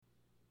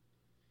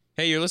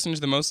Hey, you're listening to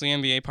the Mostly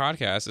NBA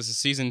podcast. This is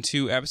season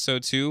 2,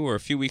 episode 2. We're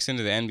a few weeks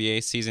into the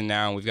NBA season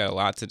now, and we've got a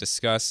lot to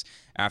discuss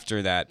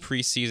after that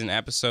preseason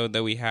episode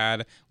that we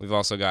had. We've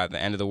also got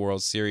the end of the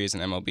World Series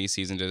and MLB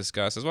season to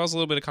discuss, as well as a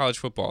little bit of college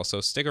football,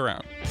 so stick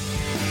around.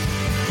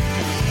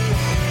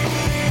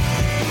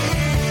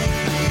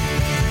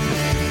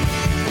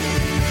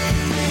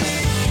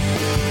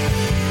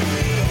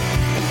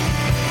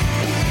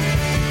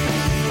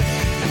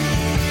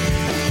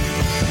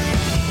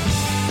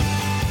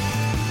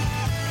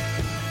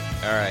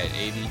 All right,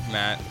 Aden,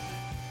 Matt,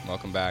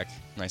 welcome back.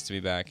 Nice to be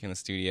back in the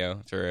studio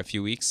after a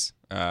few weeks.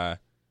 How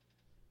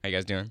you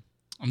guys doing?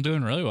 I'm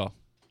doing really well.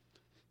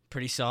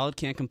 Pretty solid,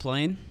 can't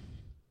complain.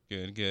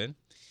 Good.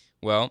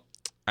 Well,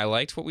 I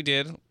liked what we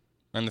did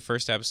on the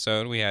first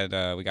episode. We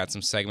got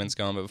some segments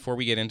going, but before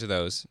we get into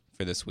those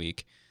for this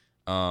week,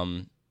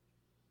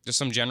 just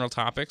some general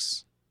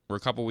topics. We're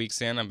a couple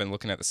weeks in. I've been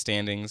looking at the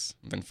standings.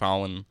 I've been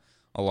following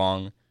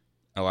along.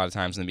 A lot of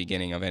times in the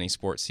beginning of any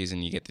sports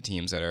season, you get the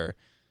teams that are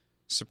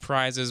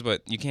surprises,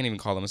 but you can't even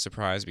call them a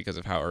surprise because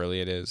of how early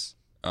it is.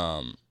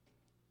 I'm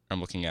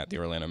looking at the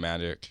Orlando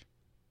Magic.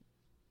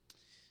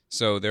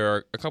 So there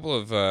are a couple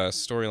of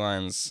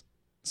storylines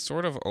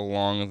sort of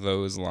along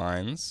those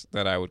lines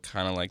that I would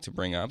kind of like to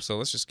bring up. So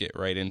let's just get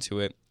right into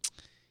it.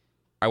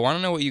 I want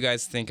to know what you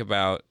guys think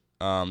about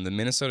the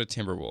Minnesota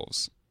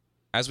Timberwolves.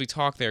 As we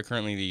talk, they're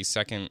currently the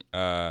second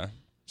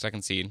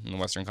seed in the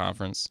Western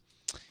Conference.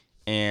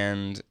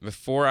 And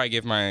before I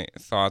give my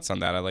thoughts on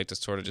that, I'd like to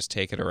sort of just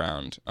take it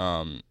around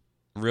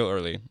real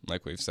early,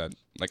 like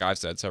I've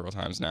said several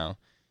times now.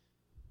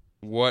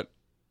 What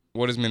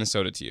is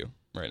Minnesota to you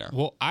right now?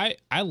 Well,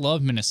 I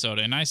love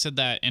Minnesota, and I said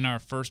that in our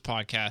first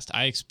podcast.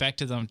 I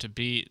expected them to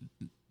be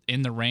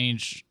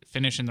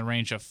finish in the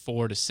range of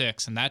 4 to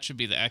 6, and that should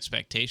be the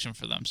expectation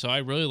for them. So I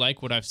really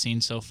like what I've seen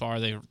so far.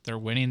 They're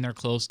winning their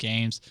close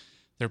games.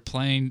 They're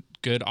playing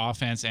good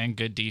offense and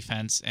good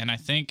defense, and I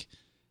think.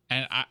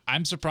 And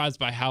I'm surprised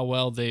by how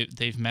well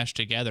they've meshed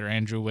together,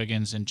 Andrew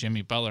Wiggins and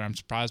Jimmy Butler. I'm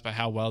surprised by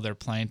how well they're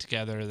playing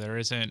together. There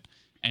isn't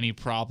any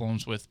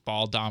problems with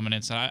ball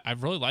dominance. And I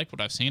really like what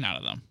I've seen out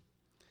of them.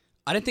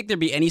 I didn't think there'd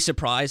be any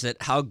surprise at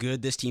how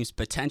good this team's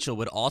potential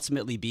would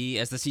ultimately be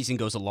as the season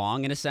goes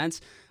along, in a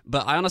sense.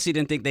 But I honestly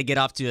didn't think they'd get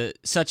off to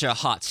such a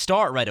hot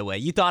start right away.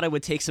 You thought it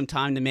would take some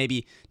time to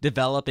maybe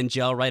develop and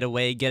gel right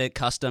away, get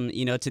accustomed,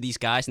 to these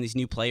guys and these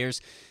new players,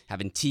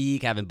 having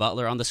Teague, having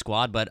Butler on the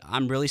squad. But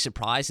I'm really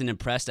surprised and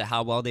impressed at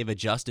how well they've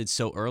adjusted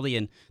so early,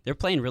 and they're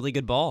playing really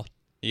good ball.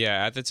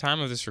 Yeah, at the time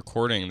of this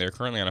recording, they're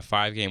currently on a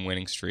 5-game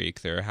winning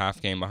streak. They're a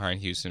half game behind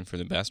Houston for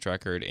the best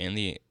record in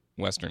the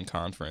Western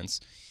Conference.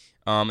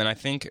 And I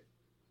think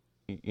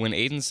when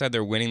Aden said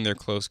they're winning their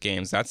close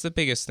games, that's the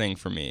biggest thing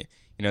for me.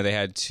 They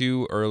had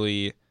 2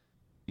 early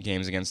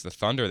games against the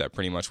Thunder that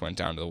pretty much went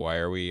down to the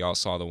wire. We all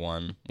saw the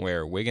one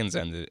where Wiggins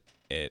ended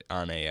it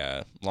on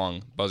a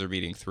long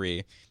buzzer-beating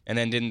 3. And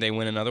then didn't they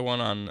win another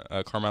one on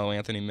Carmelo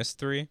Anthony missed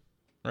 3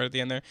 right at the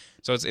end there?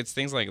 So it's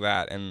things like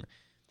that. And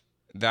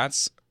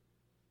that's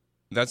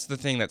the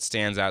thing that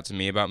stands out to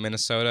me about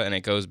Minnesota, and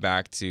it goes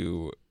back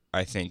to,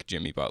 I think,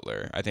 Jimmy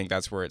Butler. I think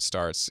that's where it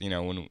starts.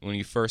 When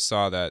you first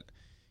saw that,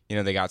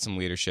 they got some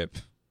leadership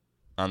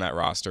on that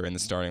roster in the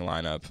starting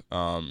lineup.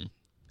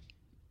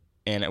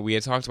 And we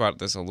had talked about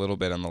this a little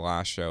bit on the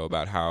last show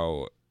about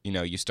how,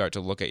 you start to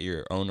look at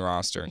your own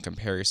roster and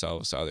compare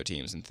yourselves to other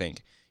teams and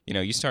think,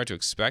 you start to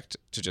expect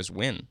to just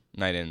win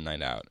night in and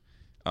night out.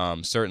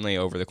 Certainly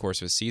over the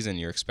course of a season,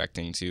 you're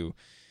expecting to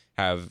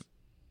have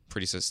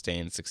pretty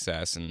sustained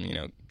success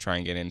and, try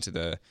and get into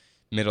the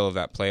middle of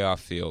that playoff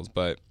field.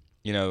 But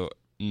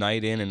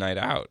night in and night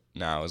out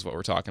now is what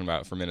we're talking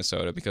about for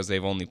Minnesota, because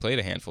they've only played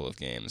a handful of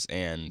games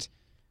and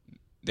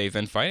they've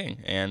been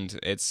fighting, and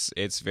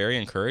it's very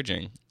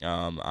encouraging.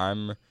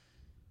 I'm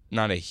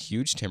not a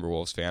huge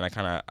Timberwolves fan.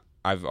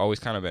 I've always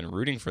kind of been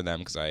rooting for them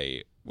because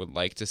I would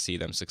like to see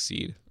them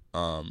succeed.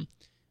 But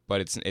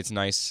it's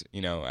nice,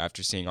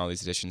 after seeing all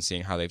these additions,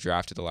 seeing how they've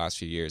drafted the last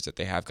few years, that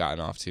they have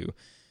gotten off to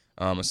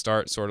a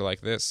start sort of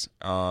like this.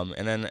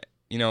 And then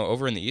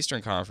over in the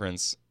Eastern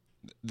Conference,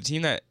 the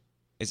team that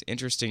is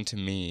interesting to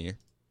me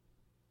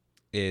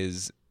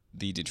is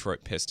the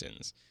Detroit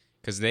Pistons,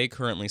 because they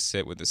currently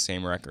sit with the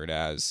same record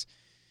as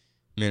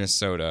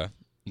Minnesota.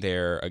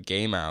 They're a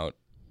game out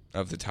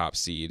of the top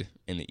seed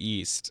in the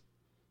East.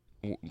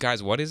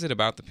 Guys, what is it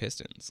about the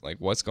Pistons? Like,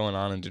 what's going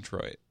on in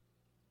Detroit?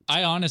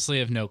 I honestly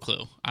have no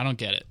clue. I don't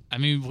get it. I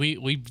mean,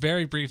 we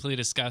very briefly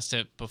discussed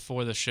it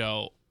before the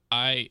show.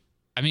 I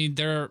mean,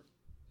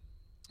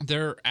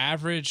 they're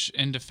average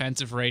in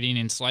defensive rating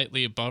and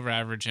slightly above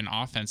average in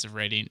offensive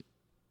rating.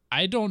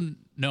 I don't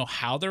know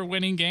how they're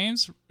winning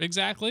games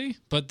exactly,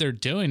 but they're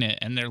doing it,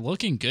 and they're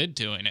looking good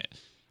doing it.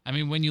 I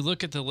mean, when you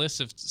look at the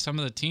list of some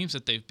of the teams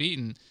that they've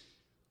beaten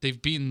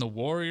the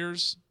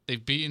Warriors,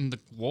 they've beaten the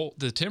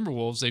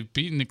Timberwolves, they've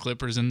beaten the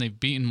Clippers, and they've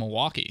beaten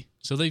Milwaukee.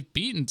 So they've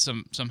beaten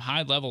some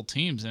high-level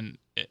teams, and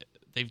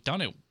they've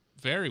done it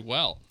very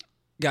well.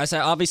 Guys,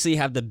 I obviously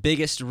have the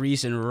biggest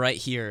reason right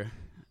here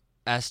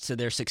as to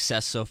their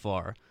success so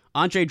far.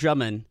 Andre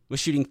Drummond was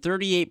shooting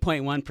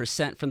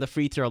 38.1% from the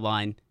free throw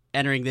line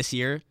entering this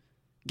year.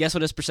 Guess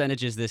what his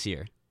percentage is this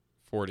year?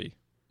 40.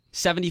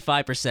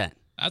 75%.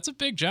 That's a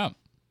big jump.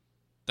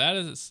 That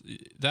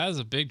is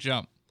a big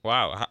jump.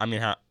 Wow. I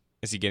mean, how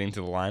is he getting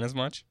to the line as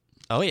much?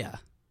 Oh, yeah.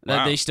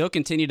 Wow. They still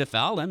continue to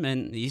foul him,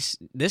 and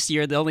this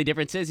year the only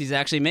difference is he's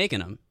actually making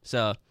them.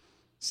 So,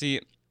 see,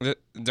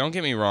 don't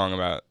get me wrong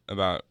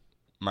about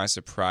my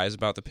surprise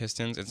about the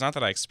Pistons. It's not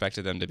that I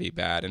expected them to be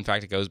bad. In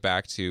fact, it goes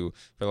back to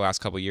for the last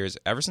couple of years,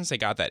 ever since they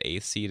got that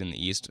 8th seed in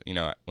the East,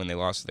 when they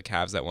lost to the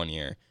Cavs that one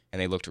year,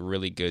 and they looked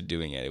really good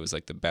doing it. It was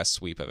like the best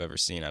sweep I've ever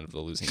seen out of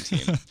the losing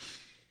team.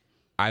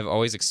 I've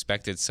always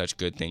expected such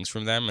good things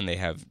from them, and they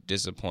have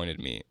disappointed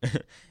me.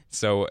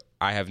 So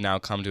I have now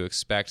come to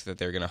expect that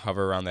they're going to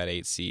hover around that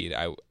 8th seed.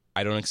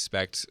 I don't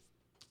expect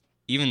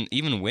even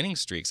winning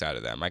streaks out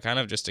of them. I kind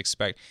of just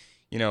expect,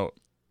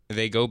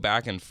 they go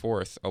back and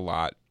forth a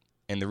lot.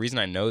 And the reason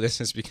I know this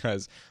is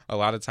because a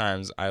lot of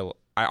times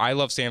I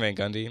love Stan Van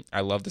Gundy.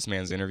 I love this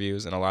man's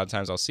interviews, and a lot of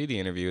times I'll see the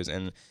interviews,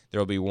 and there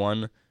will be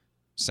one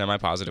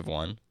semi-positive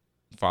one,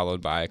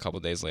 followed by a couple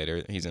days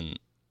later he's in,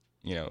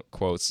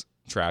 quotes,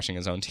 trashing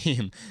his own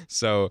team.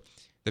 So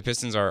the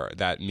Pistons are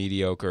that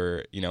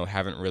mediocre,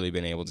 haven't really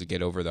been able to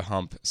get over the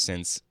hump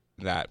since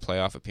that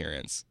playoff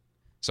appearance.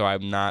 So I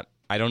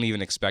don't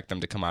even expect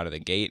them to come out of the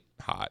gate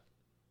hot.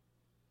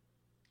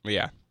 But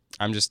yeah,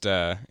 I'm just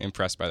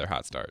impressed by their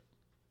hot start.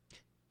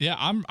 Yeah,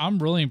 I'm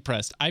really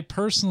impressed. I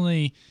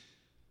personally,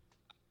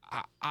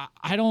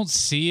 I don't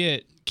see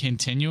it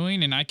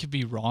continuing, and I could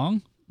be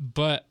wrong,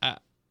 but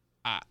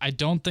I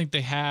don't think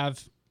they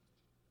have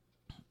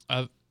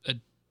a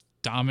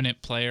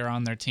dominant player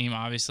on their team.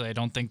 Obviously, I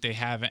don't think they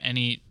have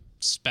any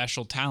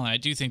special talent. I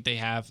do think they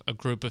have a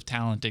group of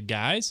talented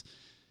guys.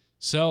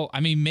 So, I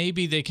mean,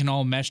 maybe they can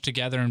all mesh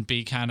together and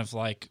be kind of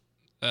like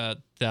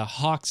the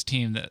Hawks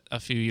team that a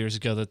few years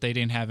ago, that they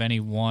didn't have any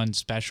one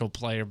special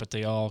player, but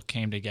they all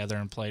came together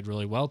and played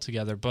really well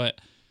together. But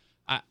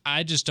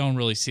I just don't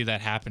really see that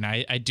happen.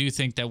 I do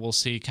think that we'll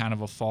see kind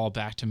of a fall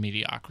back to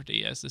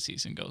mediocrity as the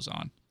season goes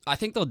on. I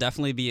think there'll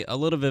definitely be a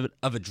little bit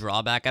of a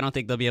drawback. I don't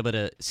think they'll be able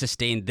to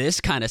sustain this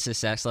kind of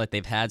success like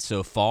they've had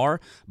so far.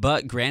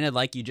 But granted,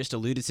 like you just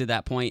alluded to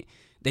that point,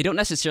 they don't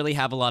necessarily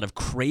have a lot of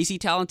crazy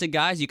talented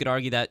guys. You could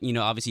argue that,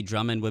 obviously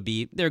Drummond would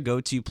be their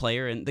go-to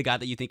player and the guy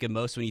that you think of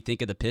most when you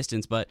think of the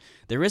Pistons. But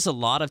there is a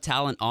lot of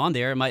talent on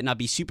there. It might not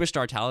be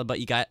superstar talent, but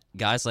you got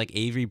guys like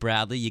Avery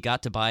Bradley, you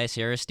got Tobias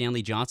Harris,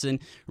 Stanley Johnson,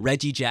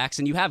 Reggie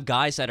Jackson. You have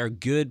guys that are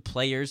good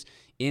players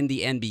in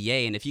the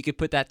NBA, and if you could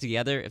put that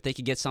together, if they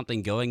could get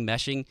something going,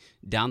 meshing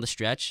down the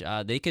stretch,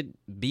 they could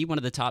be one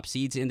of the top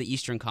seeds in the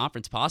Eastern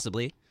Conference,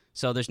 possibly.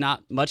 So there's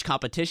not much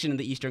competition in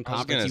the Eastern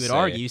Conference, you would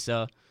argue.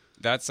 So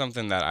that's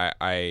something that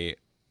I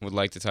would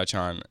like to touch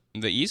on.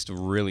 The East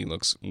really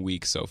looks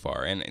weak so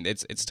far, and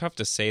it's tough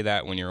to say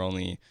that when you're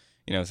only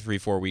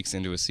 3-4 weeks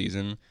into a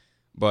season.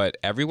 But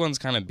everyone's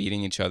kind of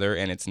beating each other,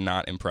 and it's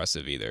not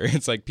impressive either.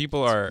 It's like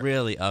people are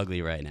really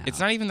ugly right now. It's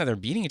not even that they're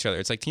beating each other.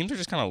 It's like teams are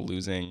just kind of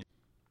losing.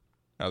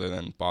 Other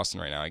than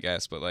Boston right now, I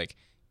guess, but like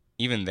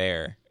even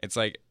there, it's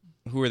like,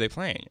 who are they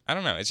playing? I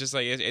don't know. It's just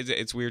like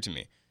it's weird to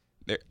me.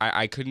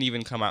 I couldn't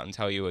even come out and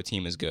tell you a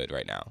team is good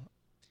right now.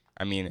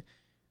 I mean,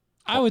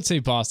 I would say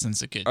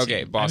Boston's a good team.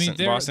 Okay, Boston. I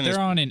mean, Boston they're is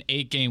on an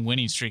 8-game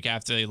winning streak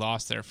after they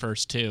lost their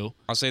first 2.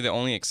 I'll say the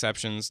only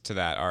exceptions to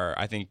that are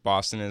I think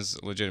Boston is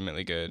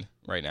legitimately good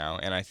right now,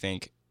 and I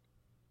think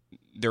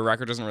their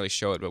record doesn't really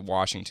show it, but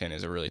Washington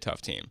is a really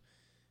tough team.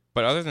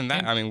 But other than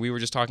that, I mean, we were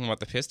just talking about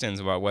the Pistons,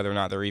 about whether or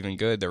not they're even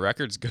good. Their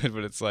record's good,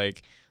 but it's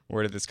like,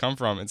 where did this come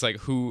from? It's like,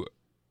 who's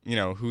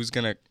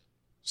going to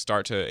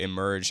start to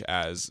emerge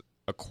as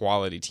a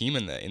quality team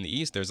in the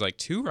East? There's like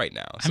 2 right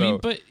now. I mean,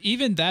 but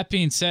even that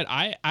being said,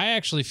 I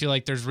actually feel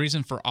like there's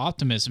reason for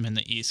optimism in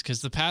the East,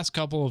 because the past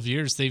couple of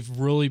years, they've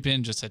really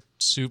been just a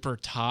super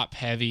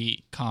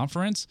top-heavy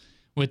conference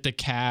with the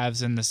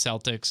Cavs and the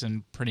Celtics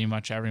and pretty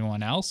much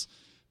everyone else.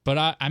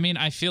 But, I mean,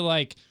 I feel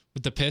like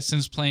with the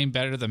Pistons playing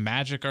better, the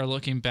Magic are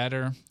looking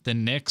better. The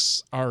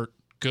Knicks are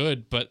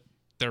good, but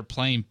they're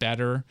playing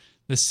better.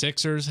 The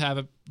Sixers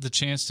have the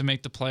chance to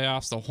make the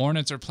playoffs. The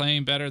Hornets are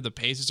playing better. The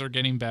Pacers are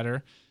getting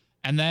better.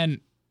 And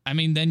then, I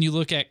mean, then you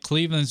look at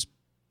Cleveland's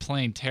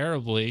playing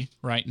terribly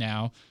right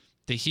now.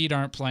 The Heat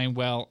aren't playing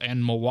well,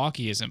 and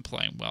Milwaukee isn't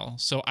playing well.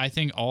 So I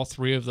think all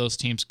 3 of those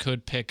teams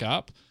could pick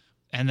up,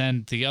 and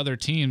then the other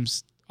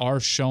teams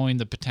are showing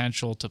the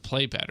potential to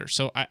play better.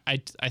 So I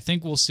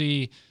think we'll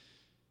see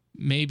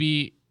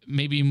maybe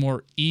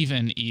more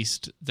even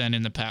East than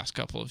in the past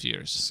couple of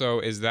years. So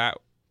is that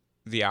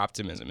the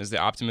optimism? Is the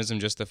optimism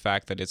just the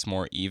fact that it's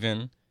more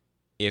even,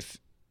 if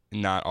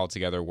not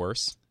altogether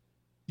worse?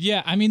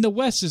 Yeah, I mean, the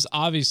West is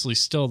obviously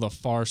still the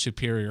far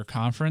superior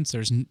conference.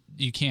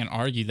 You can't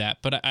argue that,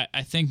 but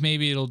I think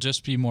maybe it'll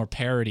just be more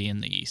parity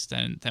in the East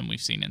than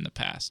we've seen in the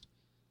past.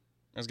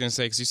 I was going to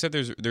say, because you said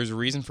there's a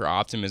reason for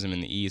optimism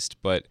in the East,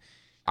 but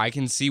I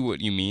can see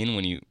what you mean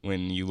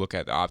when you look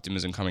at the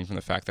optimism coming from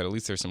the fact that at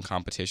least there's some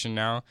competition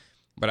now.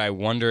 But I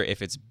wonder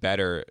if it's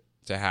better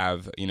to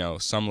have,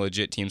 some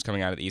legit teams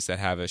coming out of the East that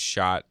have a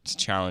shot to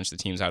challenge the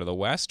teams out of the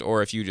West,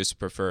 or if you just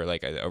prefer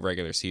like a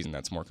regular season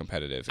that's more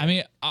competitive? I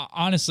mean,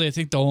 honestly, I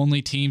think the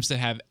only teams that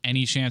have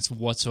any chance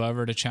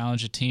whatsoever to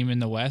challenge a team in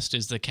the West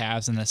is the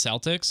Cavs and the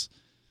Celtics.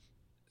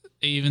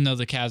 Even though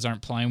the Cavs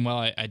aren't playing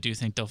well, I do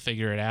think they'll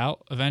figure it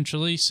out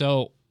eventually.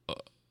 So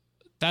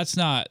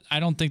I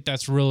don't think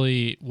that's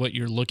really what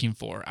you're looking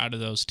for out of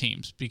those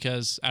teams,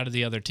 out of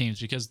the other teams,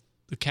 because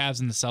the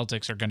Cavs and the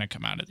Celtics are going to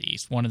come out of the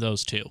East, one of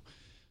those two.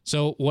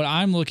 So what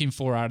I'm looking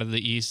for out of the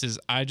East is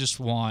I just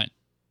want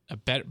a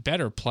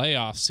better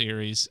playoff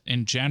series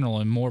in general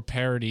and more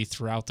parity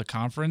throughout the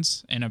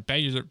conference, and a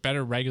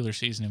better regular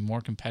season and more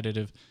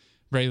competitive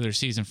regular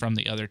season from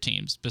the other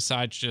teams,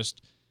 besides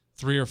just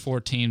 3 or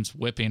 4 teams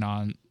whipping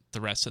on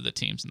the rest of the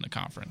teams in the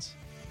conference.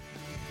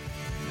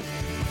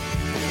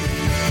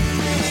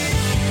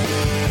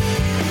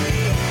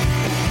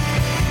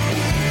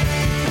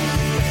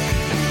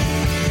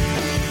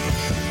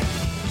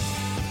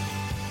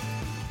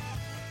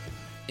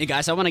 Hey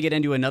guys, I want to get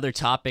into another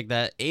topic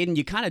that, Aden,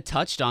 you kind of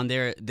touched on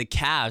there. The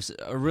Cavs,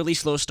 a really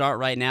slow start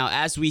right now.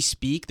 As we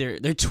speak, they're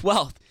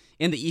 12th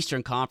in the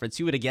Eastern Conference.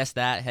 Who would have guessed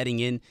that heading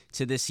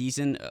into this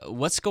season?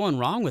 What's going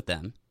wrong with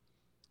them?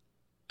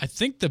 I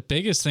think the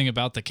biggest thing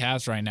about the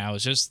Cavs right now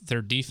is just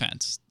their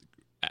defense.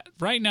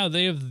 Right now,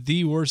 they have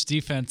the worst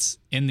defense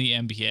in the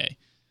NBA.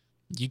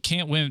 You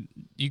can't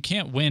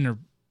win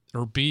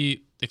or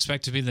be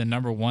expect to be the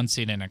number 1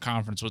 seed in a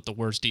conference with the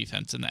worst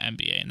defense in the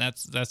NBA, and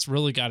that's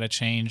really got to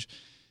change.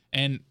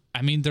 And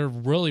I mean, they're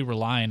really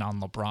relying on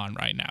LeBron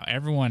right now.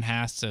 Everyone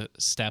has to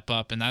step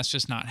up, and that's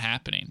just not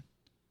happening.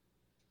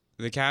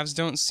 The Cavs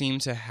don't seem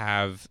to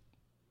have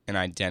an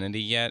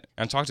identity yet.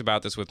 I've talked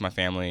about this with my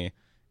family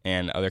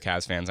and other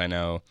Cavs fans I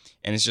know,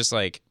 and it's just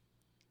like,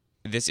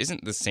 this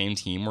isn't the same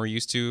team we're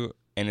used to,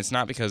 and it's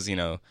not because,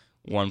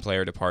 one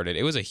player departed.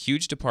 It was a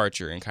huge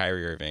departure in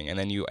Kyrie Irving, and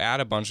then you add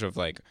a bunch of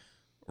like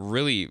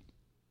really,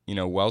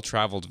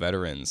 well-traveled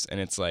veterans, and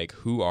it's like,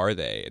 who are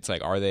they? It's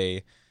like, are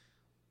they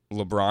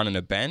LeBron and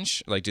a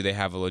bench? Like, do they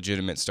have a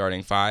legitimate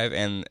starting 5?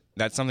 And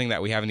that's something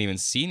that we haven't even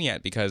seen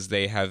yet, because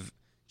they have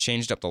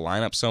changed up the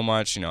lineup so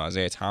much.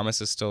 Isaiah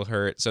Thomas is still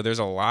hurt. So there's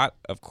a lot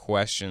of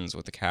questions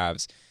with the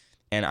Cavs,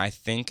 and I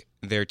think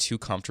they're too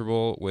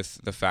comfortable with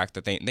the fact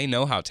that they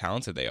know how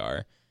talented they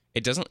are.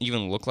 It doesn't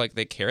even look like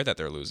they care that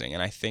they're losing,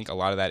 and I think a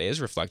lot of that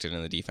is reflected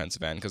in the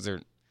defensive end, because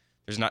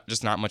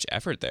there's not much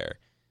effort there.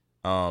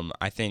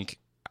 I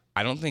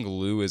don't think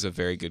Lou is a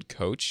very good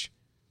coach.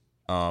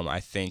 I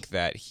think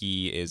that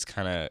he is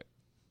kind of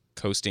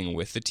coasting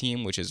with the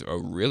team, which is a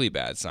really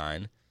bad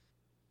sign.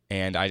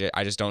 And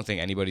I just don't think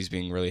anybody's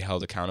being really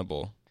held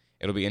accountable.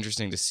 It'll be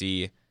interesting to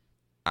see.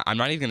 I'm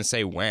not even going to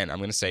say when. I'm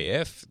going to say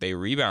if they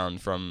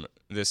rebound from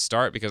this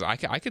start, because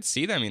I could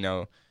see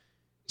them,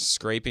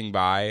 scraping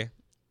by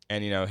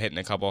and, hitting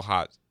a couple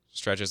hot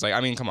stretches. Like, I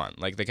mean, come on.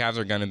 Like, the Cavs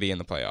are going to be in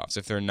the playoffs.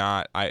 If they're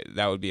not,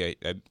 that would be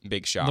a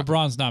big shock.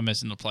 LeBron's not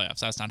missing the playoffs.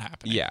 That's not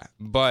happening. Yeah,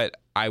 but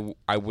I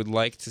would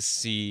like to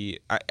see.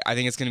 I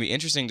think it's going to be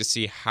interesting to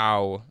see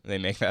how they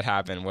make that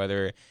happen.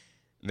 Whether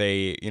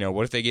they,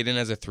 what if they get in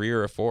as a 3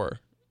 or a 4?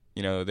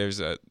 There's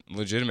a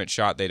legitimate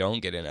shot they don't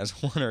get in as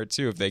 1 or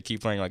 2 if they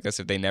keep playing like this.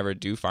 If they never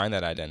do find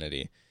that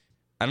identity.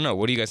 I don't know.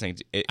 What do you guys think?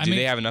 Do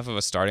they have enough of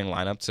a starting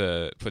lineup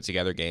to put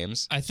together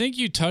games? I think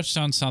you touched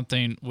on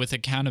something with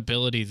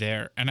accountability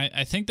there. And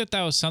I think that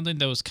was something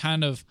that was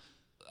kind of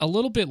a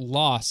little bit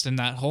lost in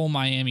that whole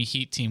Miami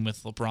Heat team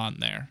with LeBron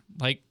there.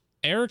 Like,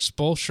 Eric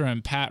Spoelstra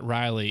and Pat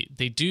Riley,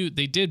 they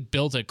did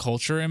build a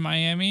culture in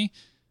Miami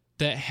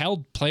that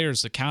held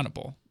players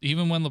accountable.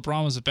 Even when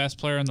LeBron was the best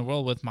player in the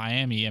world with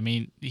Miami, I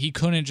mean, he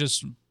couldn't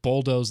just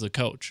bulldoze the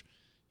coach.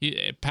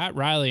 Pat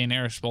Riley and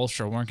Eric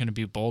Spoelstra weren't going to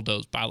be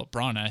bulldozed by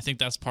LeBron, and I think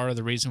that's part of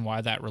the reason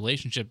why that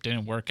relationship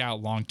didn't work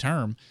out long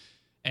term.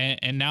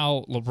 And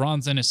now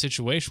LeBron's in a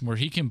situation where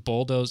he can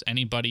bulldoze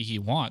anybody he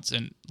wants,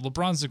 and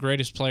LeBron's the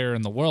greatest player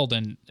in the world,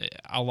 and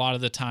a lot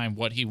of the time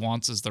what he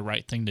wants is the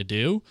right thing to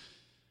do.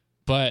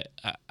 But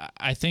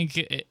I think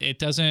it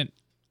doesn't.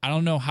 I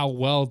don't know how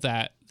well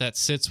that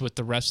sits with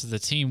the rest of the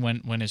team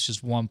when it's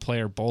just one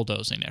player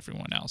bulldozing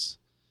everyone else.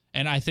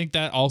 And I think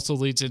that also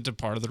leads into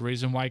part of the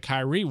reason why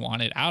Kyrie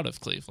wanted out of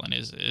Cleveland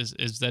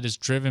is that is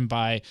driven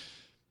by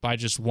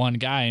just one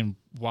guy. And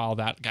while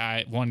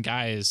one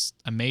guy is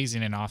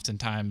amazing and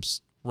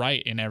oftentimes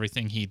right in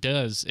everything he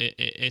does,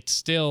 it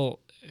still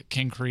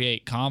can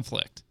create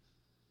conflict.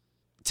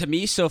 To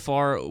me, so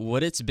far,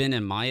 what it's been,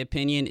 in my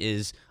opinion,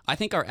 is I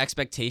think our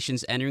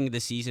expectations entering the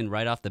season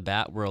right off the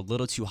bat were a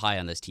little too high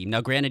on this team. Now,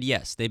 granted,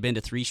 yes, they've been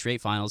to 3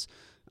 straight finals.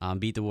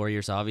 Beat the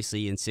Warriors,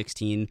 obviously, in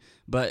 2016.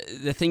 But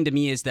the thing to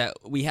me is that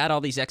we had all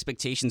these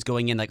expectations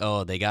going in, like,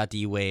 oh, they got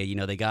D-Wade,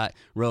 they got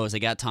Rose, they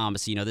got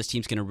Thomas, this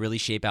team's going to really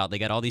shape out. They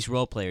got all these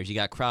role players. You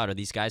got Crowder,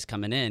 these guys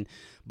coming in.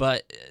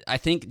 But I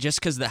think just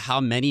because of how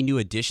many new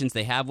additions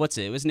they have,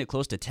 isn't it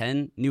close to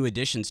 10 new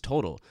additions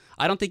total?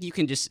 I don't think you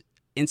can just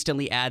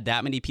instantly add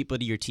that many people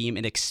to your team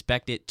and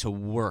expect it to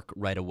work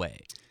right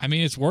away. I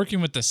mean, it's working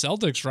with the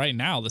Celtics right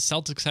now. The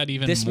Celtics had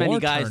even this more many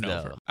guys,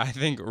 turnover. though. I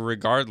think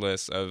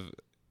regardless of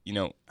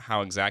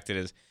how exact it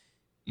is.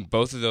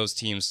 Both of those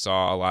teams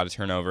saw a lot of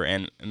turnover.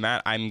 And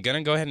Matt, I'm going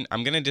to go ahead and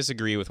I'm going to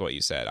disagree with what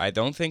you said. I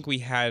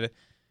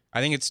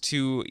think it's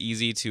too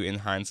easy to, in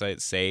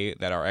hindsight, say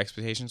that our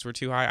expectations were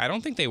too high. I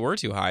don't think they were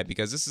too high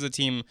because this is a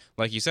team,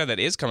 like you said, that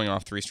is coming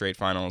off 3 straight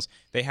finals.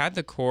 They had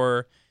the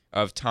core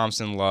of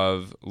Thompson,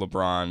 Love,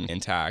 LeBron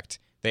intact.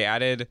 They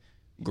added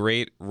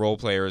great role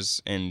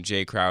players in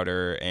Jay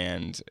Crowder,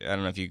 and I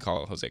don't know if you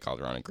call Jose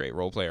Calderon a great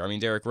role player. I mean,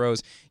 Derrick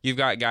Rose. You've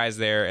got guys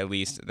there, at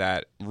least,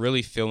 that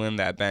really fill in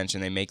that bench,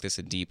 and they make this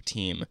a deep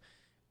team.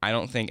 I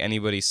don't think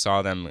anybody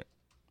saw them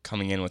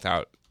coming in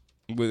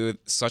with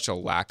such a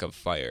lack of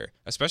fire,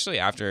 especially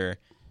after,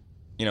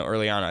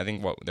 early on. I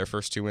think their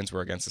first 2 wins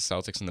were against the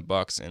Celtics and the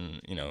Bucks, and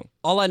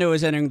all I know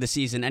is entering the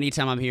season,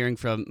 anytime I'm hearing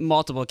from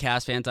multiple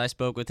Cavs fans I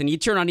spoke with, and you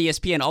turn on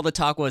ESPN, all the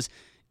talk was,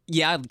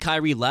 yeah,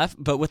 Kyrie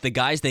left, but with the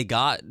guys they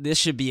got, this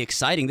should be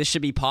exciting. This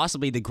should be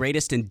possibly the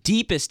greatest and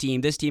deepest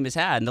team this team has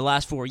had in the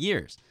last 4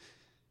 years.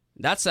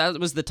 That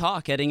was the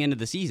talk heading into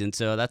the season,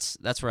 so that's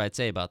what I'd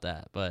say about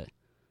that. But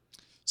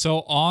so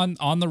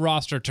on the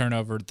roster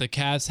turnover, the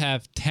Cavs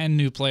have 10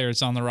 new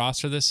players on the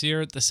roster this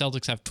year. The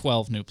Celtics have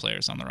 12 new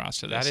players on the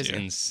roster this year. That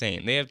is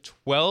insane. They have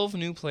 12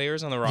 new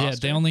players on the roster? Yeah,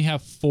 they only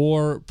have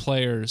 4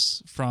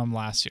 players from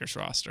last year's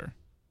roster.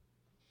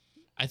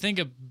 I think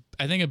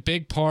a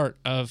big part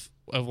of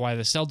why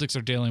the Celtics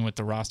are dealing with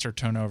the roster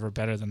turnover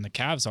better than the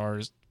Cavs are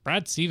is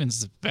Brad Stevens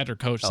is a better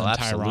coach than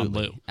Tyronn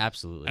Lue.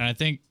 Absolutely. And I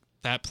think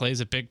that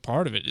plays a big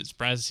part of it. Is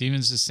Brad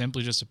Stevens is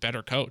simply just a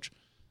better coach.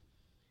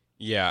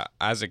 Yeah,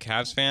 as a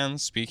Cavs fan,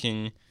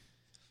 speaking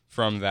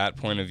from that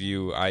point of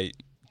view, I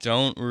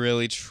don't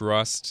really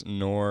trust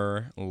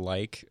nor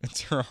like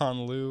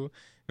Tyronn Lue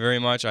very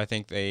much. I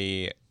think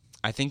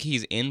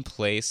he's in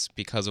place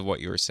because of what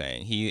you were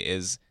saying. He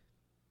is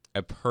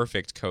a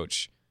perfect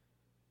coach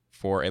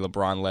for a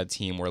LeBron-led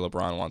team where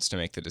LeBron wants to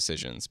make the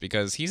decisions,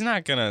 because he's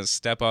not going to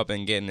step up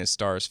and get in his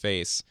star's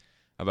face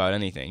about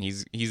anything.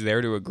 He's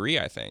there to agree,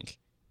 I think.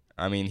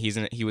 I mean,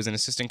 he was an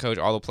assistant coach.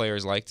 All the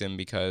players liked him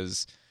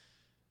because,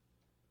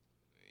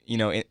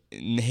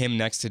 him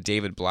next to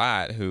David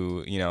Blatt,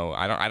 who,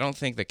 I don't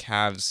think the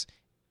Cavs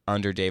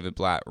under David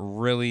Blatt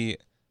really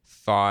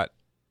thought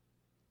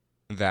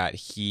that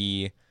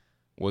he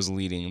was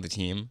leading the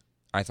team.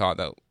 I thought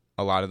that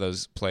a lot of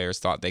those players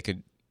thought they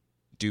could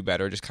do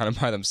better just kind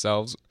of by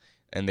themselves,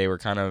 and they were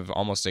kind of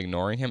almost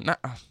ignoring him.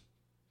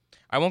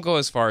 I won't go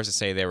as far as to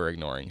say they were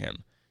ignoring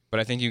him, but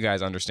I think you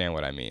guys understand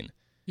what I mean.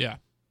 Yeah.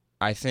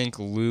 I think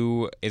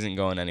Lue isn't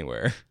going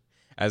anywhere.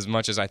 As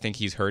much as I think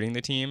he's hurting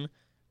the team,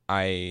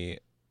 I'm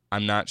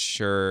not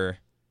sure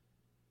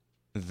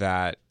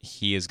that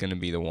he is going to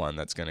be the one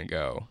that's going to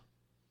go.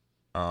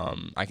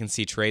 I can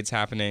see trades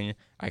happening.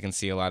 I can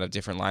see a lot of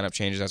different lineup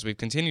changes, as we've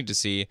continued to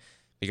see,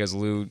 because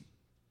Lue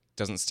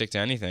doesn't stick to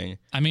anything.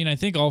 I mean, I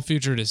think all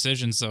future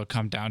decisions though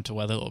come down to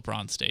whether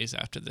LeBron stays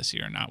after this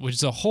year or not, which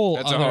is a whole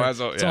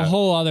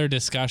other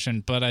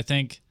discussion. But I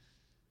think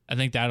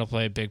that'll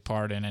play a big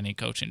part in any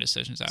coaching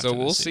decisions after. So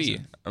we'll see.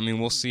 Season. I mean,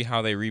 we'll see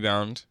how they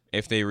rebound,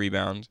 if they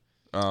rebound.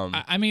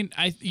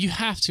 You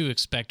have to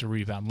expect a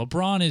rebound.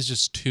 LeBron is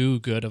just too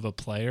good of a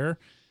player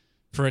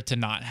for it to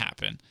not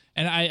happen.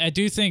 And I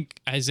do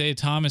think Isaiah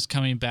Thomas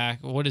coming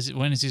back. When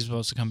is he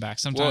supposed to come back?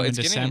 Sometime in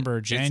December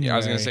or January. I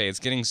was going to say it's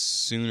getting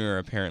sooner.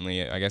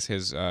 Apparently, I guess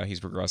he's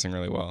progressing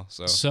really well.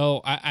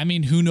 So I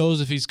mean, who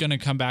knows if he's going to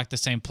come back the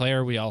same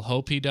player? We all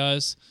hope he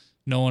does.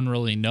 No one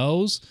really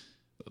knows.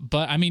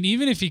 But I mean,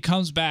 even if he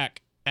comes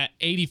back at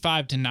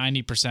 85 to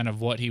 90%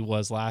 of what he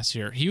was last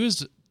year,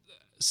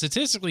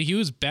 statistically he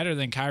was better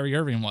than Kyrie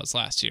Irving was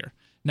last year.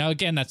 Now,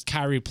 again, that's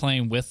Kyrie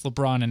playing with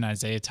LeBron and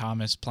Isaiah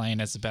Thomas playing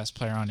as the best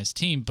player on his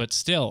team, but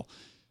still,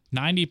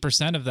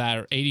 90% of that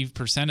or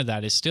 80% of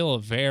that is still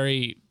a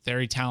very,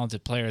 very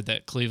talented player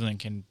that Cleveland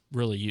can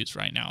really use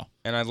right now.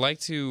 And I'd like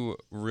to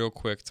real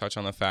quick touch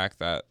on the fact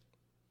that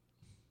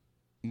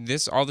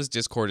all this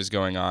discord is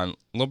going on.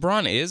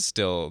 LeBron is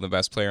still the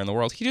best player in the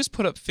world. He just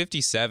put up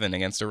 57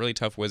 against a really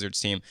tough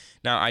Wizards team.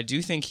 Now, I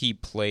do think he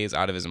plays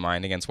out of his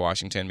mind against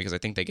Washington, because I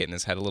think they get in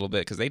his head a little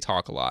bit, because they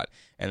talk a lot.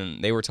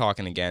 And they were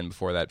talking again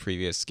before that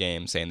previous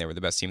game, saying they were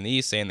the best team in the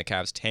East, saying the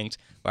Cavs tanked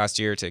last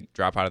year to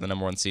drop out of the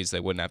number 1 seed so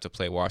they wouldn't have to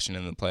play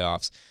Washington in the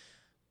playoffs.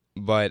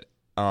 But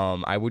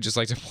I would just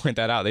like to point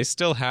that out. They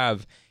still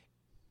have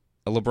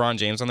a LeBron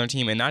James on their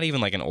team, and not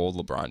even like an old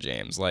LeBron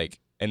James, like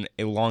an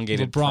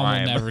elongated LeBron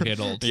prime. will never get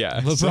old.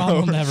 Yeah, LeBron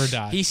will never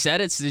die. He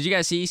said it's. Did you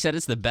guys see? He said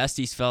it's the best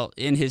he's felt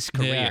in his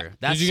career. Yeah.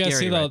 That's Did you guys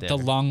see right the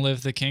Long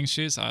Live the King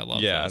shoes? I love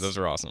those. Yeah, those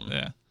are awesome.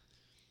 Yeah.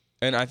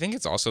 And I think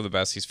it's also the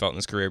best he's felt in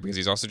his career, because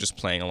he's also just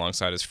playing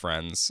alongside his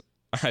friends.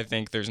 I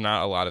think there's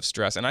not a lot of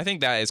stress, and I think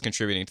that is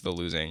contributing to the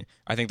losing.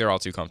 I think they're all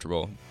too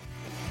comfortable.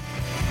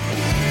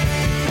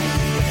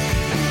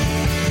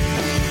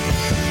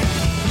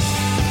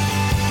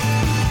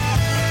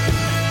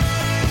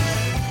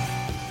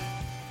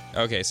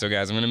 Okay, so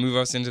guys, I'm going to move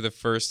us into the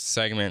first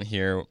segment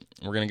here.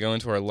 We're going to go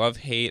into our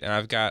love-hate, and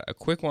I've got a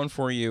quick one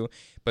for you.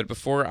 But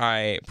before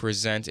I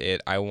present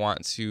it, I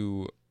want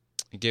to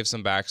give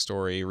some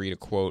backstory, read a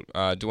quote.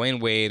 Dwayne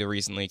Wade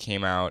recently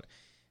came out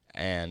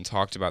and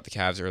talked about the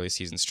Cavs' early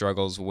season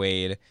struggles.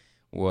 Wade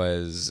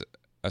was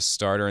a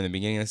starter in the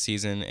beginning of the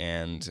season,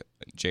 and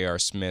J.R.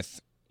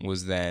 Smith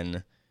was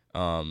then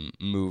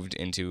moved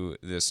into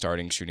the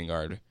starting shooting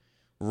guard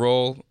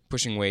role,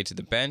 pushing Wade to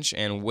the bench.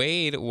 And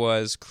Wade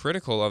was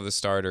critical of the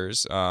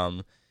starters,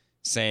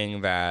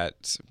 saying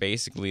that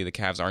basically the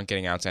Cavs aren't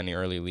getting out to any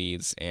early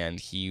leads, and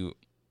he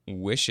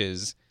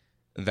wishes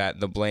that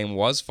the blame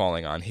was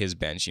falling on his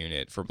bench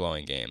unit for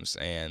blowing games.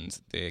 And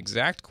the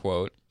exact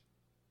quote...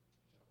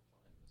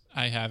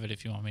 I have it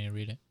if you want me to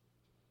read it.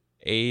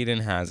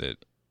 Aden has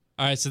it.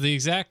 All right, so the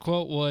exact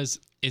quote was,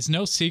 "It's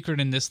no secret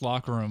in this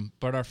locker room,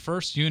 but our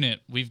first unit,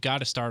 we've got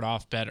to start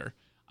off better.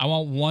 I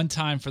want one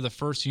time for the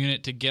first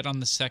unit to get on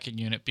the second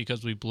unit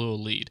because we blew a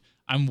lead.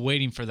 I'm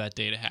waiting for that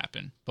day to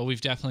happen, but we've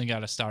definitely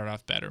got to start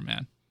off better,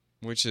 man."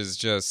 Which is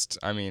just,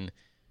 I mean,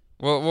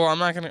 well, I'm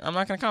not gonna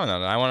comment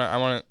on it. I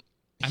want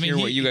to hear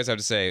what you guys have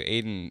to say.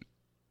 Aden,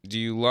 do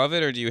you love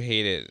it or do you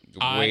hate it?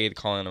 Wade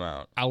calling him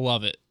out. I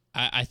love it.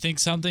 I think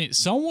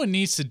someone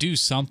needs to do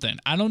something.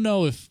 I don't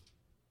know if.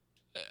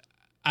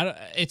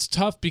 It's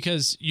tough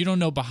because you don't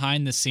know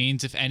behind the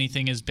scenes if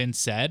anything has been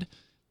said,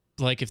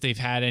 like if they've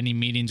had any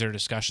meetings or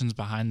discussions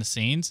behind the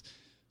scenes.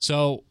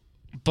 So,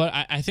 but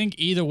I think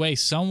either way,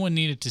 someone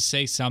needed to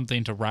say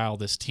something to rile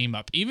this team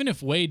up. Even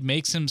if Wade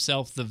makes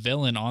himself the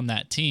villain on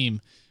that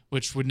team,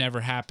 which would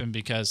never happen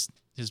because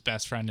his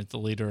best friend is the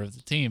leader of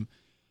the team,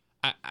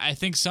 I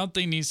think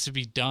something needs to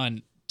be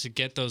done to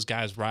get those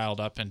guys riled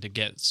up and to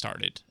get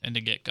started and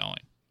to get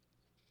going.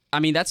 I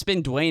mean, that's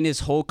been Dwayne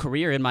his whole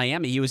career in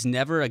Miami. He was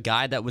never a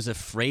guy that was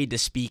afraid to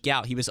speak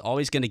out. He was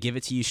always going to give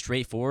it to you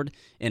straightforward.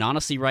 And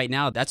honestly, right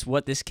now, that's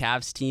what this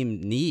Cavs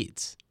team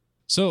needs.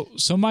 So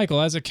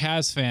Michael, as a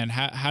Cavs fan,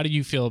 how do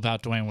you feel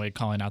about Dwayne Wade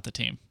calling out the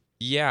team?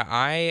 Yeah,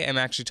 I am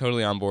actually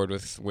totally on board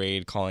with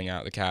Wade calling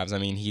out the Cavs. I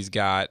mean, he's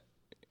got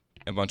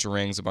a bunch of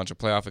rings, a bunch of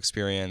playoff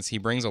experience. He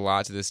brings a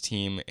lot to this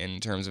team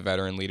in terms of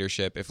veteran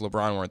leadership. If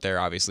LeBron weren't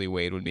there, obviously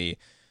Wade would be,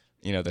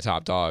 the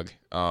top dog.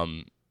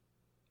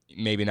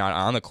 Maybe not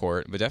on the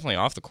court, but definitely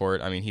off the court.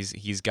 I mean,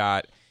 he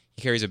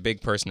carries a big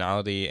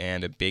personality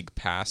and a big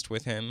past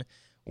with him,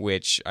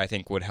 which I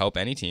think would help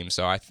any team.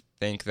 So I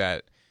think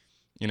that,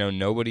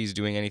 nobody's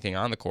doing anything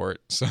on the court.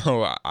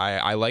 So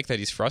I like that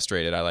he's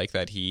frustrated. I like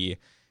that he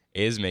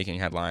is making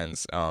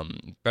headlines.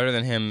 Better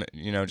than him,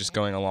 just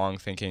going along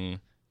thinking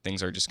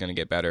things are just going to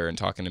get better and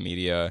talking to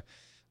media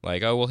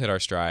like, oh, we'll hit our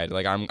stride.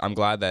 Like, I'm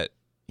glad that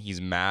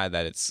he's mad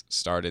that it's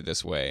started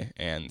this way.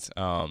 And,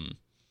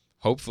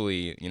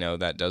 hopefully,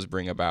 that does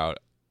bring about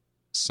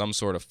some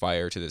sort of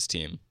fire to this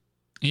team.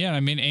 Yeah, I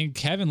mean, and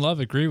Kevin Love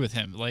agreed with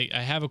him. Like,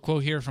 I have a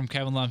quote here from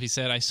Kevin Love. He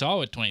said, "I saw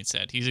what Dwayne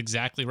said. He's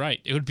exactly right.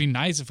 It would be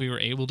nice if we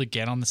were able to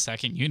get on the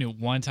second unit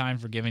one time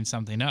for giving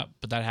something up,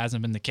 but that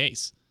hasn't been the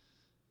case."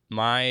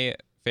 My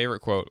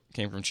favorite quote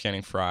came from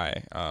Channing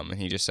Frye, and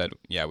he just said,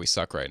 "Yeah, we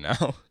suck right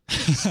now."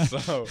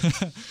 so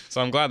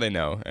I'm glad they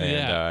know,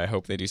 and I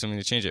hope they do something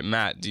to change it.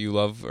 Matt, do you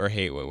love or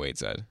hate what Wade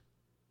said?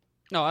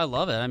 No, I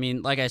love it. I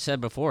mean, like I said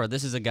before,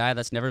 this is a guy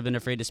that's never been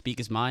afraid to speak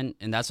his mind,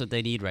 and that's what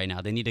they need right now.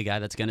 They need a guy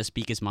that's going to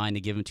speak his mind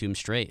and give him to him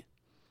straight.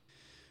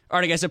 All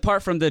right, guys,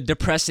 apart from the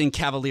depressing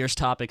Cavaliers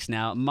topics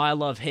now, my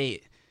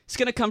love-hate, it's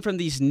going to come from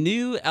these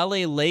new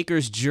LA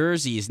Lakers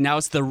jerseys. Now,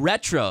 it's the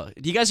retro.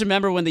 Do you guys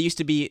remember when they used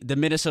to be the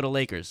Minnesota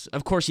Lakers?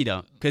 Of course you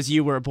don't, because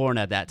you were born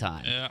at that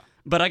time. Yeah.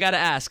 But I got to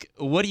ask,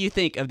 what do you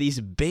think of these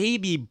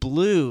baby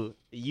blue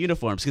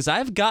uniforms? Because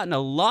I've gotten a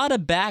lot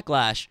of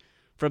backlash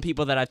from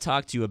people that I've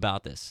talked to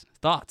about this.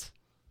 Thoughts?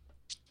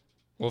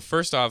 Well,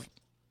 first off,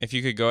 if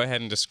you could go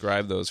ahead and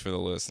describe those for the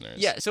listeners.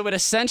 Yeah, so it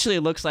essentially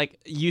looks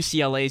like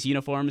UCLA's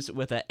uniforms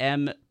with a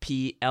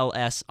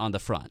MPLS on the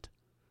front.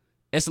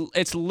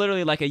 It's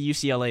literally like a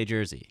UCLA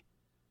jersey.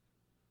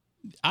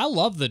 I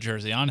love the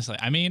jersey, honestly.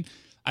 I mean,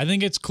 I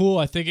think it's cool.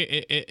 I think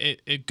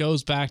it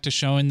goes back to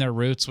showing their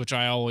roots, which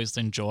I always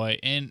enjoy.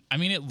 And, I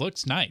mean, it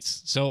looks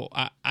nice. So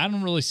I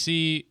don't really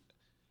see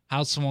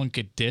how someone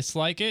could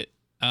dislike it.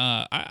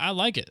 I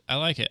like it. I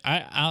like it.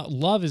 I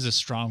love is a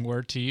strong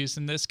word to use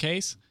in this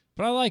case,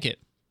 but I like it.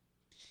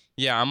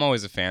 Yeah, I'm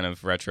always a fan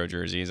of retro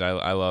jerseys.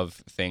 I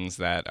love things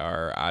that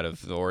are out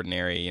of the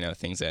ordinary,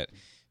 things that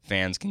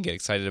fans can get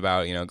excited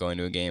about, going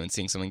to a game and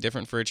seeing something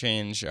different for a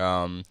change.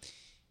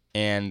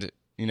 And,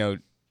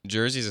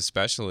 jerseys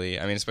especially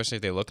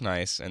if they look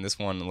nice, and this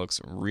one looks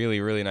really,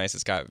 really nice.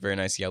 It's got very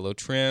nice yellow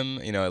trim.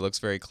 It looks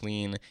very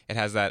clean. It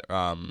has that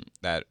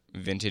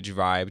vintage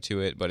vibe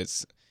to it, but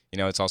it's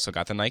also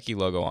got the Nike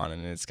logo on it,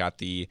 and it's got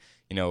the,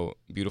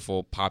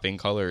 beautiful popping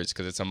colors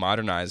because it's a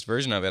modernized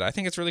version of it. I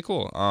think it's really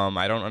cool.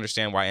 I don't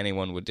understand why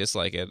anyone would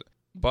dislike it.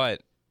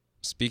 But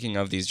speaking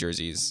of these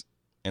jerseys,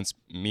 and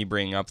me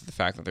bringing up the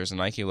fact that there's a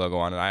Nike logo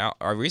on it,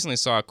 I recently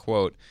saw a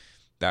quote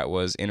that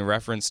was in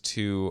reference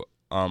to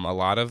a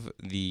lot of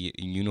the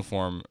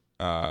uniform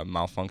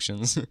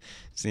malfunctions.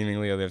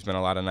 Seemingly, there's been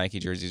a lot of Nike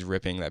jerseys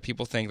ripping that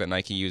people think that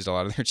Nike used a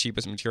lot of their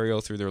cheapest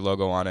material, threw their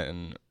logo on it,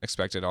 and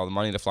expected all the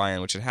money to fly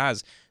in, which it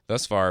has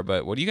thus far.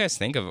 But what do you guys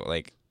think of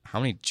how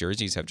many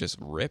jerseys have just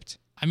ripped?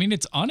 I mean,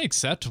 it's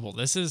unacceptable.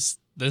 This is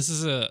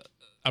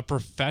a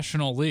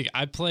professional league.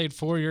 I played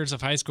 4 years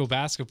of high school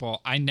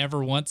basketball. I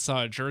never once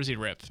saw a jersey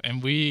rip,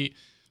 and we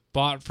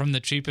bought from the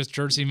cheapest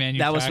jersey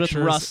manufacturers. That was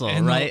with Russell,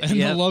 in right? In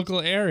the local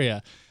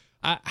area.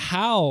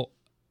 How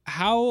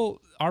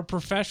are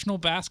professional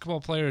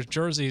basketball players'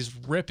 jerseys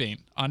ripping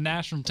on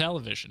national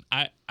television?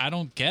 I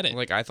don't get it.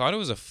 Like, I thought it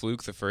was a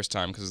fluke the first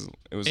time because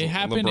it was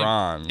happened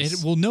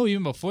LeBron's. No,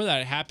 even before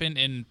that, it happened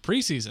in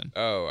preseason.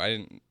 Oh, I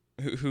didn't.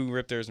 Who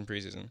ripped theirs in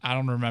preseason? I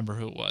don't remember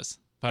who it was.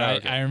 But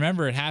okay. I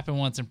remember it happened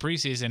once in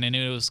preseason, and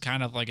it was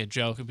kind of like a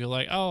joke. It'd be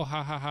like, oh,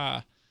 ha, ha,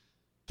 ha.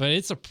 But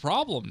it's a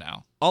problem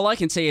now. All I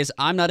can say is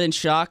I'm not in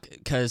shock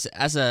because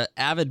as an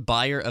avid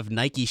buyer of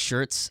Nike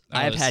shirts,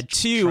 I have had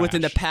two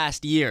within the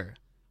past year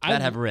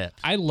that have ripped.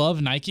 I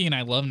love Nike, and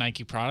I love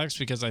Nike products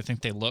because I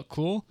think they look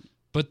cool,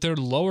 but they're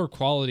lower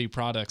quality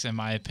products, in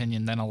my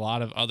opinion, than a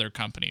lot of other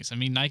companies. I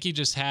mean, Nike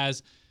just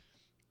has...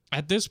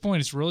 At this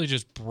point, it's really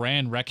just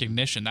brand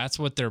recognition. That's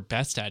what they're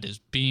best at, is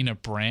being a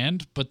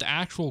brand, but the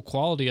actual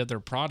quality of their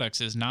products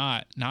is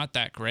not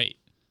that great.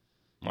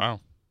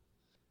 Wow.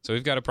 So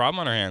we've got a problem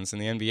on our hands in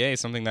the NBA,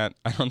 something that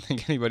I don't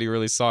think anybody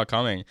really saw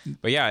coming.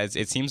 But yeah,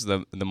 it seems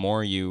the more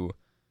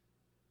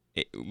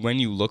when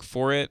you look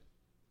for it,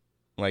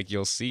 like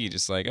you'll see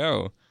just like,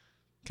 oh,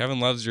 Kevin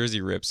Love's jersey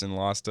rips and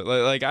lost it.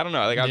 Like I don't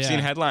know. Like I've seen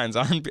headlines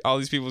on all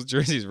these people's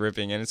jerseys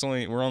ripping, and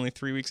we're only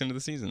 3 weeks into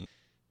the season.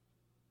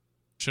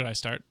 Should I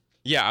start?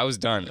 Yeah, I was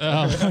done.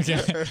 Oh,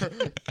 okay.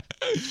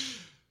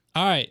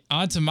 All right,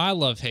 on to my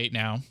love-hate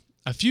now.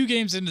 A few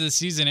games into the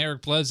season,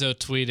 Eric Bledsoe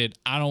tweeted,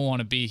 "I don't want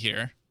to be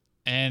here."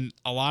 And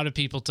a lot of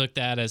people took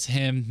that as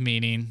him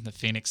meaning the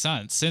Phoenix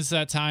Suns. Since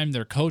that time,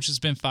 their coach has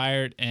been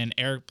fired, and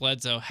Eric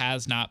Bledsoe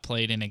has not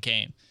played in a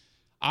game.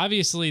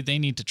 Obviously, they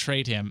need to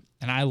trade him,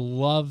 and I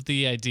love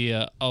the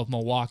idea of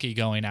Milwaukee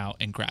going out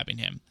and grabbing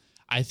him.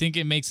 I think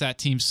it makes that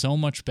team so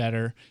much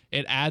better.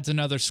 It adds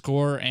another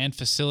scorer and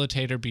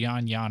facilitator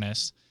beyond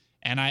Giannis.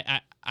 And I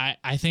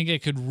think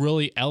it could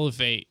really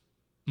elevate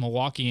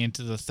Milwaukee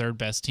into the third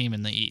best team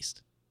in the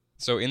East.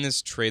 So in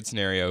this trade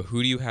scenario,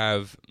 who do you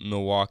have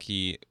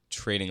Milwaukee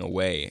trading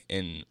away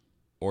in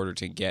order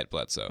to get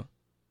Bledsoe?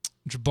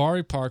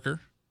 Jabari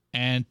Parker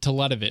and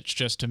Teletovic,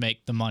 just to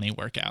make the money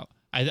work out.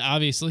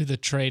 Obviously, the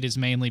trade is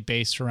mainly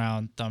based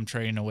around them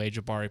trading away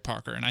Jabari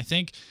Parker. And I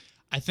think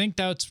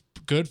that's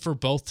good for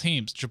both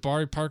teams.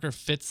 Jabari Parker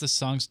fits the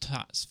Suns'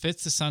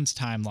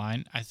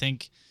 timeline. I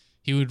think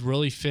he would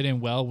really fit in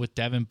well with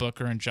Devin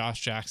Booker and Josh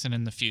Jackson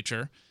in the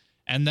future.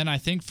 And then I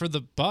think for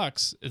the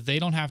Bucks, they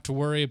don't have to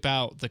worry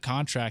about the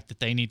contract that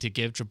they need to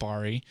give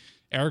Jabari.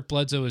 Eric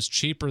Bledsoe is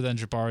cheaper than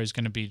Jabari is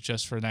going to be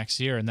just for next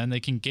year, and then they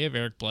can give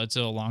Eric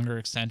Bledsoe a longer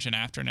extension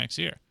after next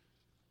year.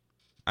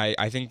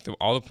 I think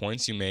all the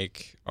points you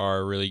make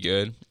are really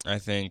good. I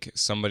think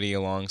somebody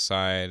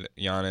alongside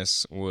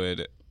Giannis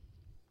would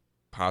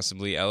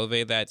possibly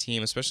elevate that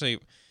team, especially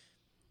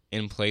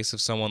in place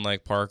of someone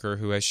like Parker,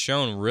 who has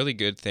shown really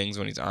good things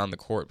when he's on the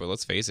court. But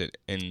let's face it,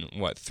 in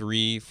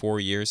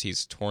 3-4 years,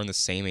 he's torn the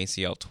same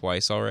ACL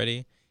twice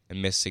already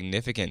and missed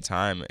significant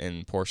time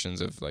in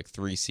portions of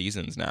 3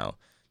 seasons now.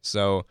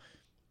 So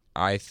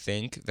I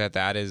think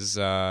that is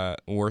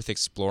worth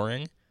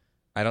exploring.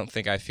 I don't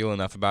think I feel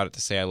enough about it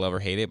to say I love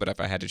or hate it, but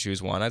if I had to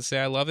choose one, I'd say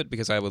I love it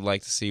because I would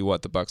like to see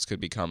what the Bucks could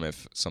become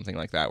if something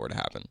like that were to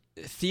happen.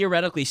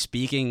 Theoretically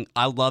speaking,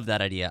 I love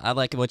that idea. I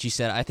like what you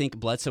said. I think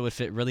Bledsoe would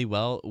fit really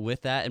well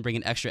with that and bring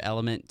an extra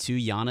element to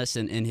Giannis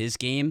in his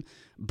game,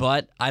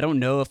 but I don't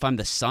know if I'm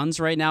the Suns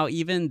right now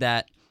even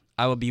that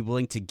I would be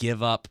willing to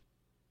give up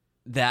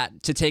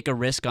that to take a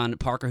risk on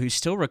Parker, who's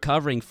still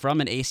recovering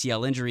from an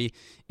ACL injury,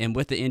 and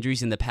with the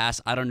injuries in the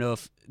past, I don't know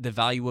if the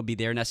value will be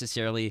there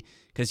necessarily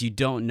because you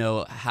don't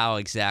know how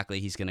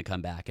exactly he's going to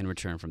come back and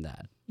return from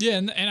that. Yeah,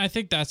 and I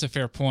think that's a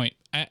fair point.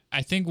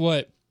 I think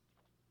what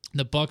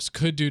the Bucks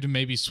could do to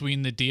maybe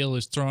sweeten the deal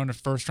is throw in a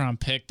first-round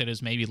pick that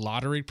is maybe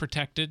lottery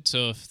protected.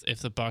 So if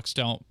the Bucks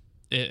don't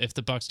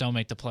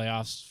make the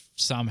playoffs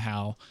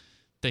somehow,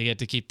 they get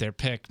to keep their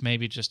pick,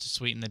 maybe just to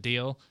sweeten the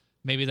deal.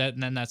 Maybe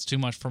then that's too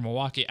much for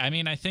Milwaukee. I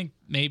mean, I think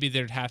maybe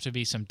there'd have to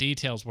be some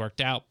details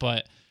worked out,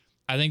 but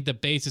I think the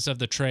basis of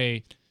the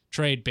trade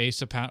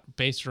based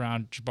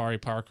around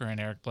Jabari Parker and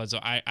Eric Bledsoe,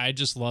 I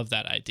just love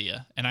that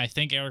idea. And I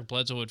think Eric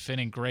Bledsoe would fit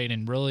in great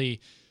and really,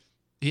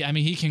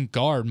 he can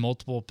guard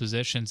multiple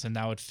positions, and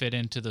that would fit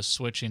into the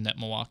switching that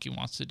Milwaukee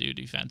wants to do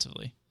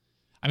defensively.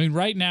 I mean,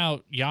 right now,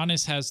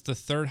 Giannis has the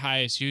third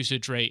highest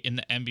usage rate in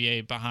the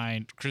NBA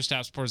behind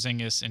Kristaps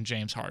Porzingis and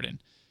James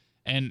Harden.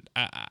 And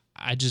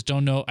I just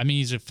don't know. I mean,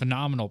 he's a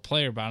phenomenal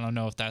player, but I don't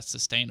know if that's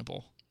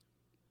sustainable.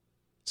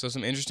 So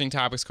some interesting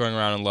topics going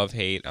around in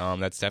love-hate.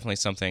 That's definitely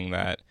something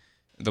that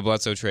the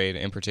Bledsoe trade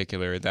in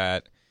particular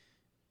that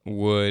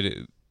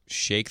would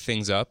shake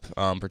things up,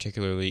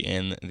 particularly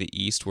in the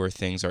East where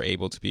things are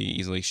able to be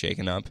easily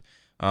shaken up.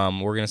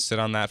 We're going to sit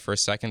on that for a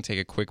second, take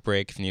a quick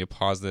break. If you need to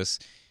pause this,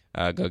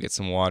 go get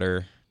some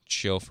water,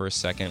 chill for a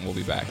second. We'll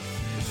be back.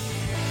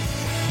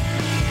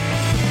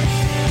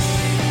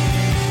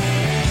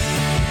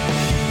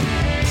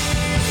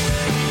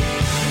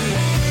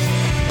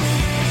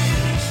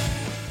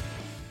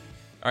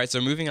 All right,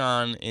 so moving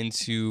on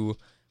into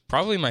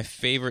probably my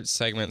favorite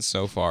segment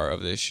so far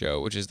of this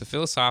show, which is the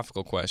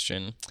philosophical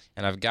question.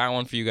 And I've got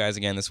one for you guys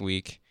again this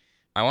week.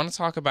 I want to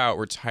talk about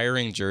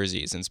retiring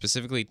jerseys and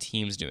specifically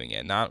teams doing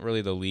it. Not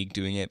really the league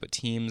doing it, but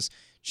teams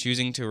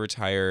choosing to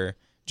retire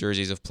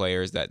jerseys of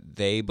players that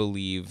they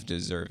believe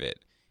deserve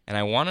it. And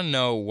I want to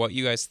know what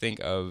you guys think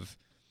of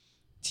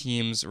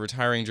teams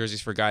retiring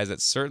jerseys for guys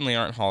that certainly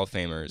aren't Hall of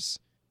Famers.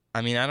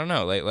 I mean, I don't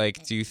know.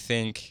 Like, do you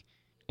think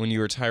when you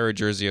retire a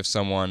jersey of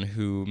someone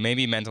who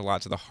maybe meant a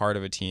lot to the heart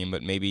of a team,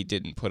 but maybe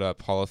didn't put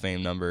up Hall of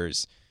Fame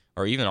numbers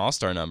or even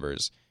All-Star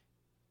numbers,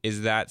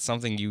 is that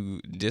something you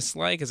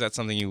dislike? Is that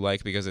something you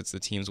like because it's the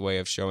team's way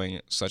of showing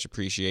such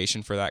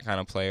appreciation for that kind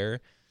of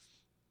player?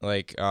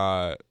 Like,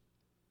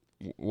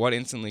 what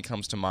instantly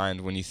comes to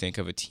mind when you think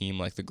of a team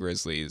like the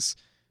Grizzlies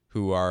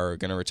who are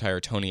going to retire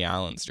Tony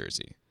Allen's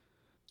jersey?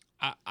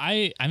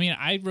 I mean,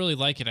 I really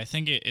like it. I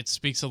think it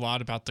speaks a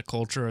lot about the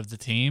culture of the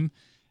team.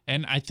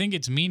 And I think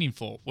it's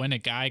meaningful when a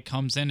guy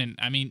comes in and,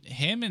 I mean,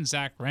 him and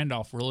Zach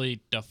Randolph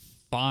really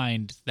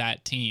defined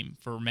that team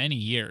for many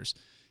years.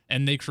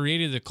 And they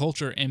created a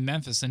culture in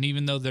Memphis. And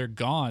even though they're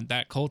gone,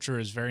 that culture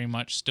is very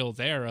much still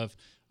there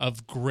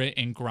of grit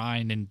and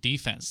grind and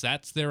defense.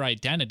 That's their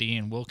identity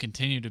and will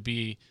continue to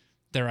be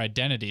their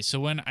identity. So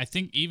when I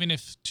think even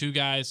if two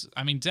guys,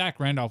 I mean, Zach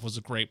Randolph was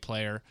a great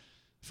player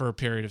for a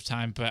period of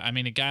time, but I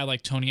mean, a guy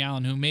like Tony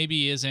Allen, who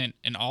maybe isn't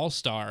an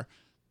all-star,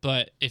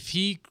 but if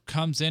he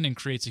comes in and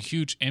creates a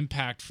huge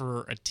impact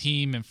for a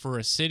team and for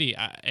a city,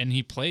 and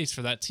he plays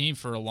for that team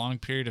for a long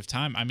period of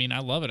time, I mean, I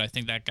love it. I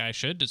think that guy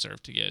should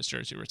deserve to get his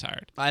jersey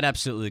retired. I'd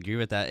absolutely agree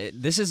with that.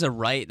 This is a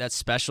right that's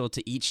special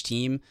to each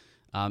team,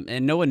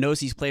 and no one knows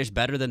these players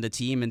better than the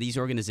team and these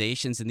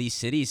organizations and these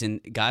cities.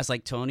 And guys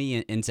like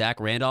Tony and Zach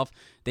Randolph,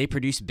 they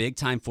produce big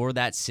time for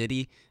that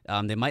city.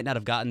 They might not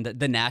have gotten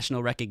the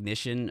national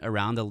recognition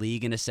around the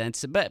league in a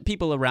sense, but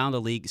people around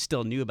the league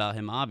still knew about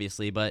him,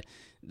 obviously. But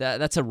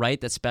that's a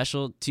right that's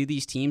special to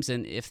these teams,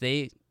 and if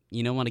they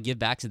want to give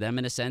back to them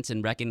in a sense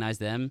and recognize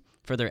them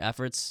for their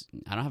efforts,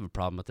 I don't have a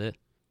problem with it.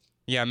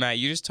 Yeah, Matt,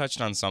 you just touched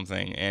on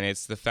something, and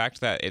it's the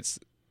fact that it's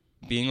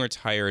being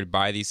retired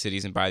by these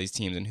cities and by these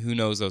teams, and who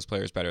knows those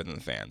players better than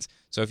the fans.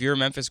 So if you're a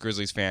Memphis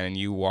Grizzlies fan and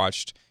you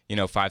watched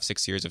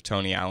 5-6 years of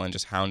Tony Allen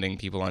just hounding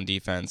people on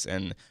defense,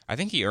 and I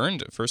think he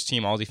earned first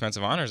team all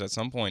defensive honors at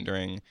some point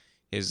during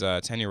his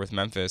tenure with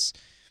Memphis,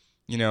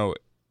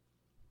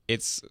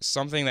 it's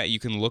something that you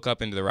can look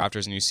up into the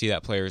rafters and you see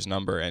that player's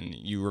number and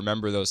you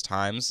remember those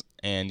times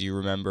and you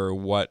remember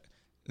what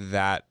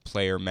that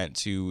player meant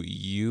to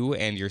you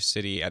and your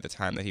city at the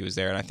time that he was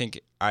there. And I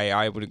think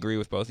I would agree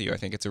with both of you. I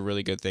think it's a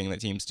really good thing that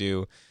teams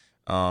do,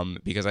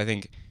 because I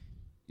think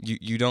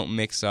you don't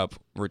mix up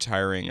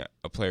retiring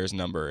a player's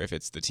number if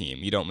it's the team.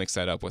 You don't mix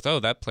that up with,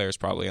 that player's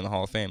probably in the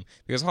Hall of Fame.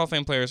 Because Hall of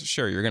Fame players,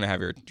 sure, you're going to have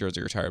your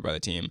jersey retired by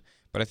the team.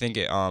 But I think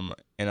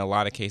in a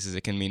lot of cases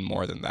it can mean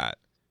more than that.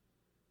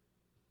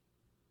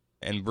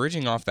 And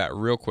bridging off that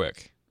real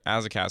quick,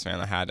 as a Cavs fan,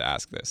 I had to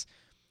ask this.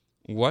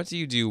 What do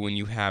you do when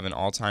you have an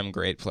all-time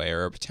great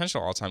player or a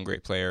potential all-time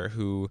great player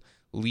who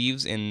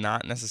leaves in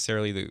not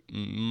necessarily the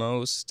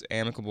most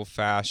amicable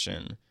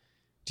fashion?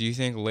 Do you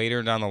think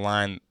later down the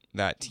line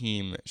that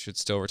team should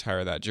still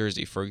retire that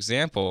jersey? For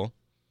example,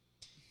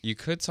 you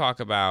could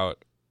talk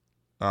about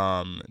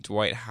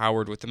Dwight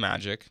Howard with the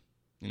Magic,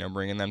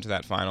 bringing them to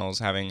that finals,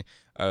 having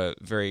a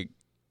very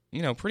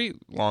pretty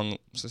long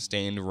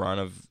sustained run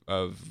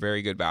of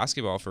very good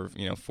basketball for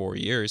 4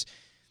 years.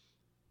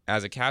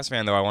 As a Cavs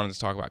fan, though, I wanted to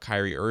talk about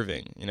Kyrie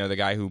Irving, the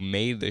guy who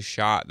made the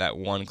shot that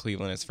won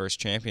Cleveland its first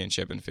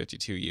championship in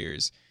 52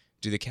 years.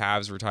 Do the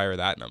Cavs retire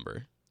that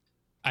number?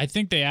 I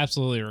think they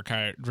absolutely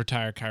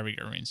retire Kyrie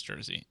Irving's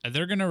jersey.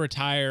 They're going to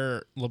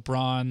retire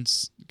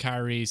LeBron's,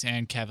 Kyrie's,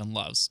 and Kevin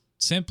Love's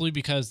simply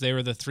because they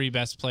were the three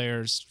best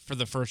players for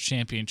the first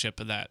championship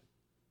of that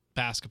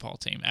basketball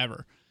team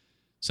ever.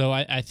 So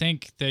I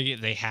think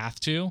they have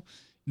to,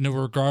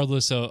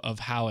 regardless of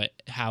how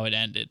it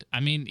ended. I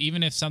mean,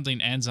 even if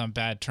something ends on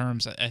bad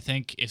terms, I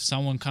think if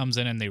someone comes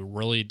in and they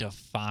really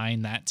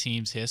define that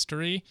team's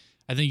history,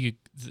 I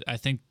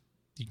think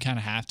you kind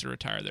of have to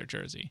retire their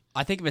jersey.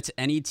 I think if it's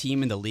any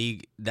team in the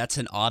league, that's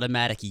an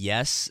automatic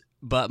yes.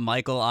 But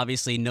Michael,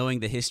 obviously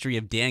knowing the history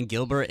of Dan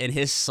Gilbert and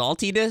his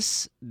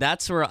saltiness,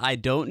 that's where I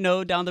don't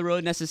know down the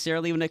road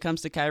necessarily when it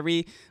comes to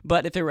Kyrie.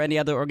 But if it were any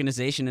other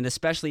organization, and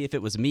especially if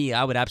it was me,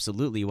 I would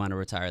absolutely want to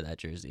retire that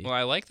jersey. Well,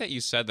 I like that you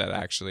said that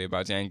actually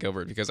about Dan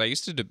Gilbert, because I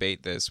used to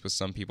debate this with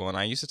some people, and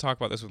I used to talk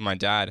about this with my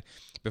dad.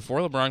 Before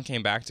LeBron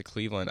came back to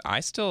Cleveland, I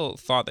still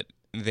thought that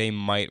they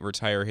might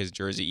retire his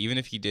jersey, even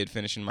if he did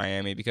finish in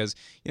Miami, because,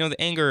 the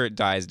anger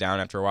dies down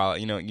after a while.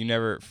 You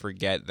never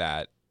forget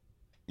that.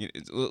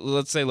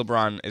 Let's say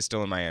LeBron is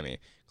still in Miami.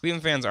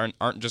 Cleveland fans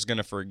aren't just going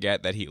to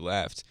forget that he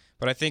left.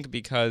 But I think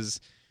because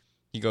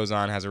he goes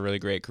on, has a really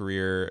great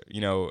career,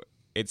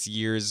 it's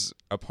years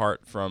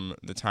apart from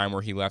the time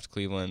where he left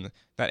Cleveland,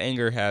 that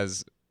anger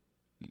has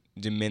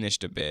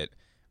diminished a bit.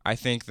 I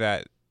think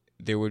that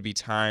there would be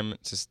time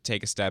to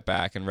take a step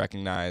back and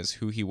recognize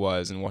who he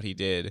was and what he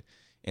did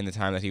in the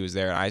time that he was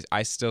there. And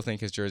I still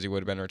think his jersey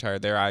would have been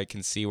retired there. I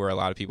can see where a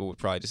lot of people would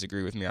probably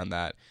disagree with me on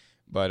that.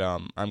 But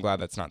I'm glad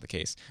that's not the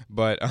case.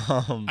 But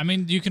I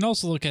mean, you can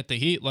also look at the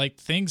Heat. Like,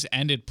 things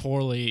ended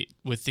poorly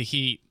with the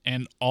Heat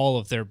and all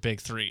of their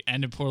big three.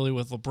 Ended poorly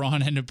with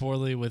LeBron, ended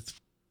poorly with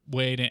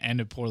Wade, and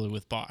ended poorly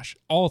with Bosh.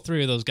 All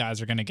three of those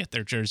guys are going to get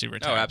their jersey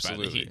retired by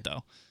the Heat,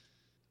 though.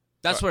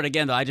 That's what,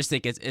 again, though, I just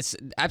think it's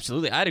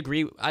absolutely, I'd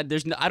agree. I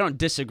don't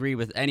disagree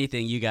with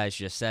anything you guys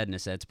just said in a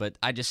sense, but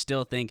I just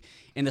still think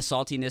in the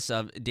saltiness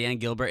of Dan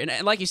Gilbert,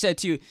 and like you said,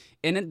 too,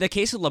 in the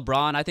case of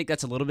LeBron, I think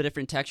that's a little bit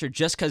different texture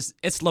just because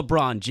it's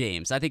LeBron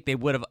James. I think they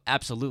would have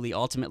absolutely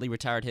ultimately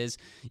retired his.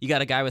 You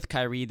got a guy with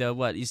Kyrie, though,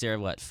 he's there,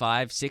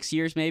 5, 6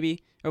 years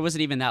maybe? Or was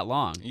it even that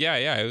long? Yeah,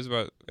 it was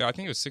I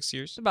think it was 6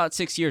 years. About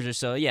 6 years or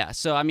so, yeah.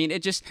 So, I mean,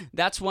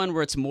 that's one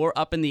where it's more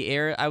up in the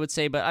air, I would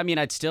say. But, I mean,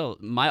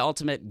 my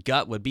ultimate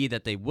gut would be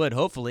that they would,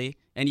 hopefully.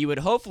 And you would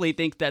hopefully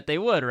think that they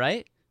would,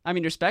 right? I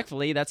mean,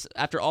 respectfully, that's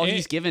after all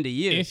he's given to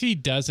you. If he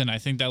doesn't, I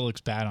think that looks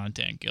bad on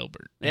Dan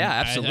Gilbert. And yeah,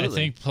 absolutely.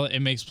 I think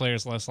it makes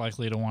players less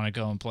likely to want to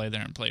go and play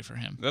there and play for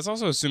him. That's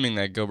also assuming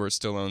that Gilbert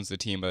still owns the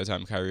team by the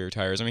time Kyrie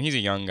retires. I mean, he's a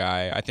young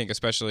guy. I think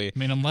especially... I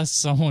mean, unless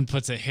someone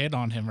puts a hit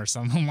on him or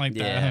something like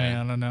that. I mean,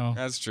 I don't know.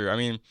 That's true. I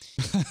mean...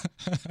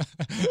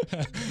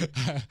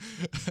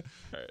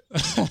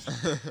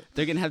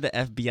 They're going to have the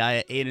FBI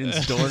at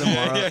Aden's door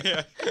tomorrow.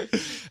 yeah.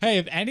 Hey,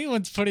 if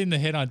anyone's putting the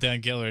hit on Dan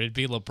Gilbert, it'd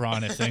be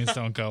LeBron if things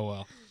don't go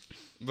well.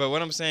 But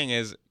what I'm saying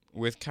is,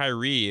 with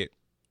Kyrie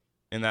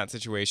in that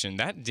situation,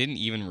 that didn't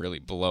even really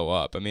blow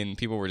up. I mean,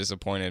 people were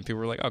disappointed. People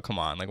were like, oh, come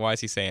on. Like, why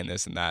is he saying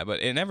this and that?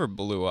 But it never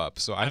blew up.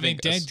 So I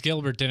think Dan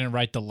Gilbert didn't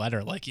write the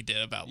letter like he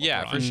did about LeBron.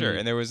 Yeah, for sure.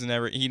 And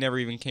he never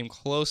even came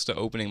close to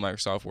opening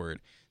Microsoft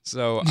Word.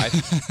 So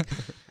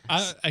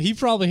he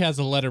probably has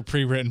a letter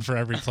pre-written for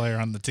every player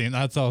on the team.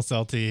 That's how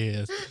salty he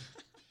is.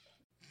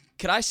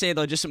 Could I say,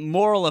 though, just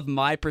moral of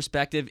my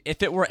perspective,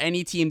 if it were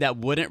any team that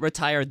wouldn't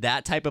retire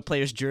that type of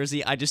player's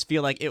jersey, I just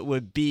feel like it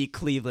would be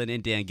Cleveland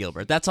and Dan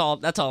Gilbert. That's all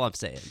I'm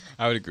saying.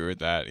 I would agree with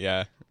that,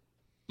 yeah.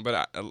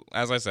 But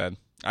as I said,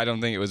 I don't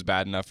think it was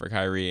bad enough for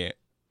Kyrie.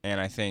 And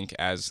I think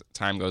as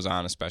time goes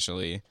on,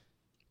 especially...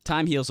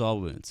 Time heals all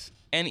wounds.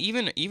 And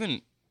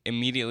even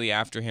immediately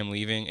after him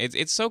leaving,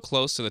 it's so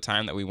close to the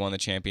time that we won the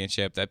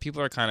championship that people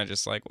are kind of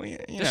just like, well,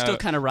 they're still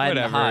kind of riding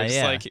the high. It's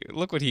yeah. like,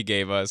 look what he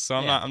gave us. So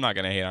I'm not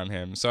gonna hate on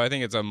him. So I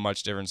think it's a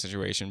much different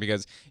situation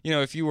because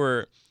if you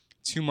were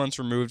 2 months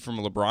removed from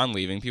LeBron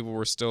leaving, people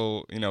were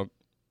still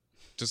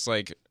just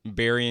like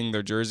burying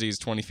their jerseys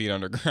 20 feet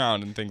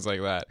underground and things like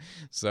that.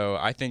 So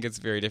I think it's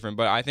very different.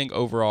 But I think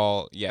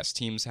overall, yes,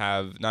 teams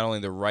have not only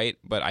the right,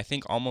 but I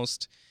think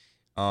almost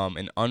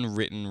an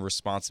unwritten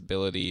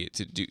responsibility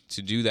to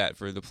do that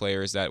for the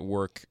players that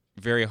work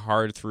very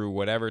hard through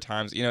whatever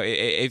times.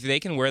 If they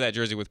can wear that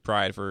jersey with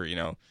pride for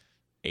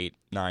 8,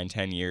 9,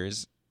 10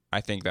 years, I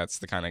think that's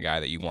the kind of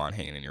guy that you want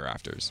hanging in your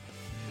rafters.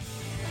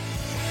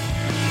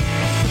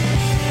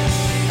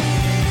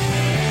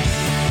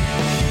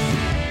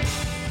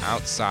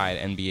 Outside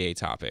NBA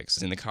topics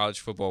in the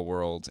college football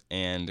world,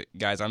 and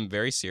guys, I'm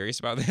very serious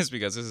about this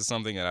because this is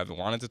something that I've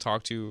wanted to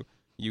talk to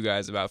you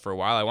guys about for a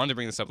while. I wanted to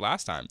bring this up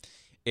last time.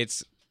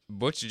 It's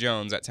Butch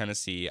Jones at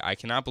Tennessee. I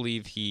cannot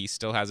believe he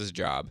still has his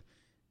job,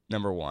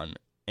 number one.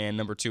 And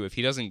number two, if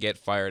he doesn't get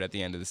fired at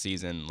the end of the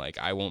season,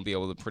 I won't be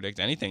able to predict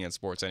anything in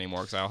sports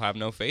anymore because I'll have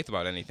no faith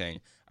about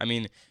anything. I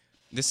mean,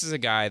 this is a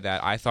guy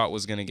that I thought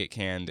was going to get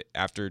canned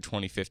after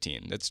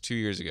 2015. That's 2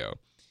 years ago.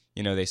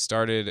 They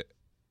started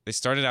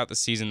out the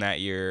season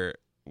that year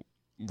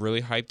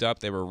really hyped up.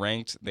 They were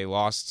ranked. They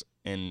lost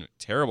in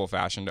terrible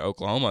fashion to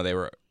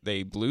Oklahoma.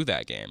 They blew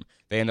that game.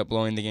 They ended up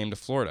blowing the game to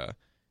Florida.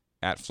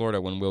 At Florida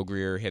when Will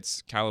Grier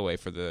hits Callaway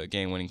for the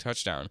game-winning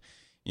touchdown.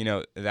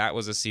 That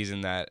was a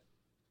season that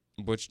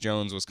Butch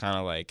Jones was kind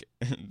of like,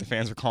 the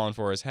fans were calling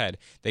for his head.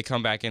 They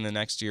come back in the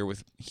next year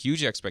with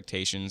huge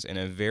expectations and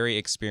a very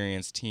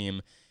experienced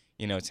team.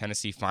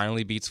 Tennessee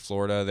finally beats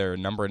Florida. They're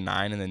number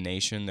 9 in the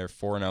nation. They're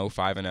 4-0,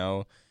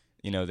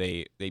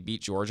 5-0. They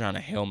beat Georgia on a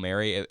Hail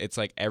Mary. It's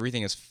like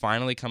everything is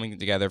finally coming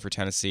together for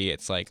Tennessee.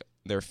 It's like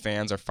their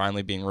fans are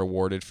finally being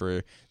rewarded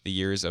for the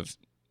years of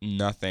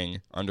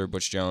nothing under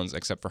Butch Jones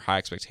except for high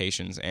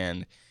expectations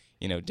and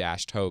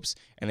dashed hopes,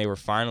 and they were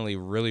finally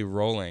really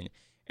rolling.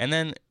 And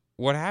then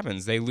what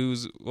happens? They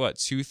lose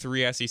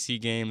 2-3 SEC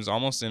games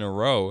almost in a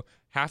row.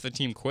 Half the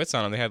team quits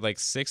on them. They had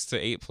 6 to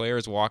 8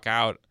 players walk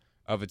out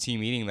of a team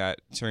meeting that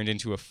turned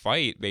into a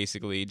fight,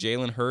 basically.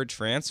 Jalen Hurd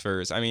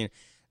transfers. I mean,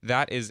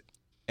 that is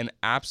an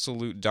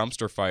absolute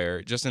dumpster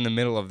fire just in the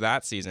middle of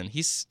that season.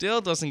 He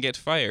still doesn't get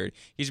fired.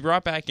 He's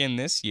brought back in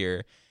this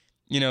year.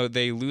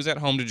 They lose at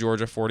home to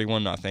Georgia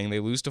 41-0. They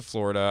lose to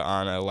Florida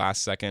on a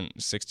last-second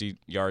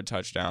 60-yard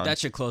touchdown.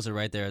 That's your closer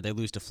right there. They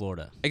lose to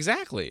Florida.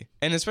 Exactly.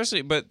 And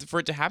but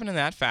for it to happen in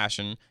that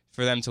fashion,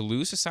 for them to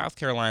lose to South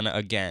Carolina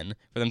again,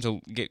 for them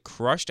to get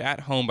crushed at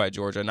home by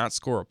Georgia, not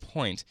score a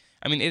point,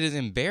 I mean, it is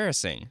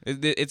embarrassing.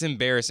 It's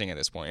embarrassing at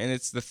this point. And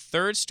it's the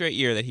third straight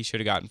year that he should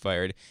have gotten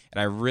fired.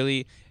 And I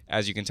really,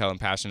 as you can tell, I'm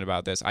passionate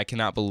about this. I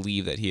cannot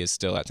believe that he is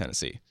still at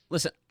Tennessee.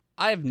 Listen,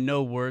 I have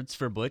no words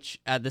for Butch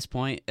at this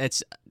point.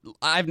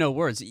 I have no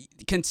words.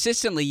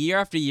 Consistently, year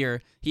after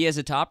year, he has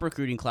a top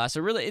recruiting class.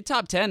 So really,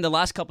 top 10. The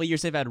last couple of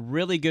years, they've had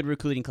really good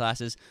recruiting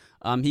classes.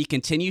 He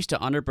continues to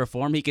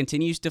underperform. He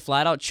continues to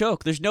flat out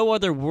choke. There's no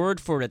other word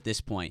for it at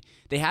this point.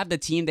 They have the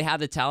team, they have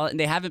the talent, and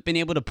they haven't been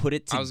able to put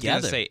it together. I was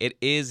going to say, it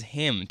is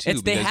him,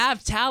 too. They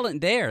have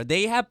talent there.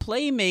 They have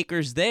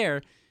playmakers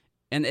there.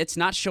 And it's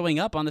not showing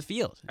up on the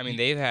field. I mean,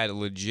 they've had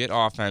legit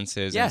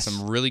offenses Yes. and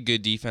some really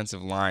good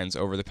defensive lines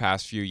over the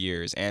past few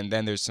years. And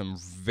then there's some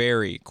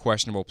very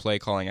questionable play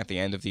calling at the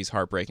end of these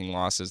heartbreaking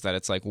losses that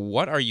it's like,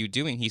 what are you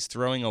doing? He's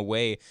throwing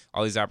away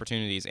all these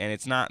opportunities. And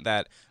it's not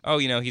that,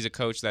 he's a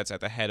coach that's at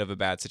the head of a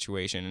bad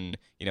situation and,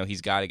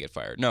 he's got to get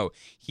fired. No,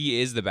 he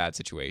is the bad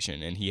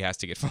situation and he has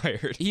to get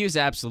fired. He was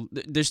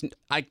absolutely. There's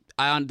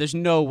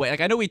no way. Like,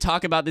 I know we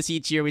talk about this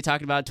each year. We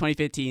talked about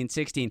 2015,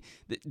 16.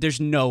 There's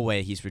no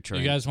way he's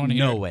returning. You guys want to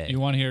hear? No way. You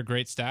want to hear a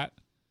great stat?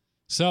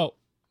 So,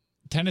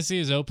 Tennessee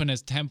is open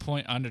as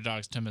 10-point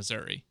underdogs to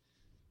Missouri.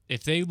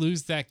 If they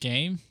lose that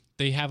game,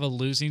 they have a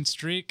losing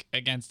streak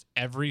against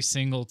every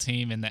single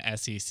team in the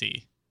SEC.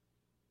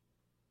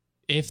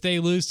 If they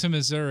lose to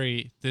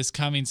Missouri this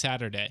coming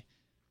Saturday,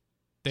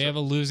 they have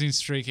a losing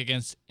streak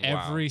against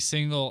every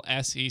single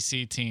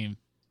SEC team.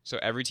 So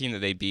every team that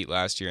they beat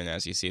last year in the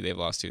SEC, they've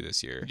lost to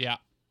this year. Yeah.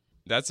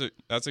 That's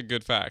a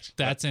good fact.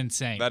 That's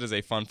insane. That is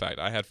a fun fact.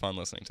 I had fun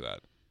listening to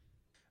that.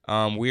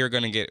 We are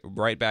going to get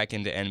right back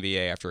into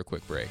NBA after a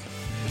quick break.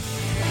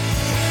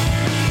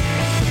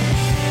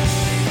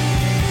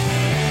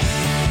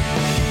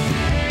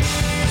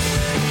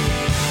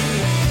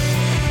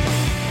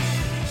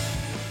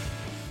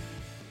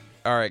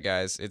 All right,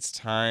 guys, it's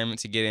time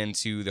to get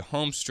into the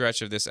home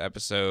stretch of this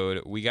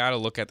episode. We got to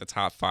look at the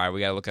top 5.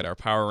 We got to look at our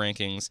power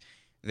rankings.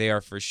 They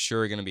are for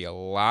sure going to be a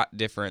lot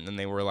different than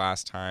they were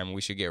last time. We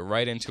should get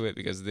right into it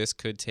because this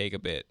could take a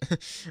bit.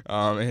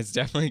 And it's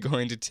definitely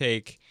going to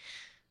take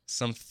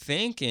some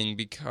thinking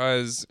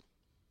because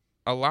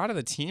a lot of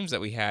the teams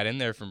that we had in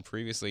there from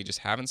previously just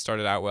haven't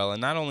started out well.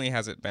 And not only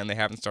has it been they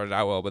haven't started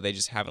out well, but they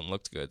just haven't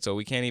looked good. So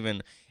we can't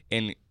even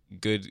in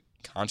good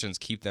conscience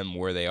keep them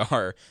where they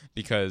are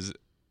because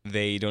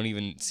they don't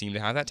even seem to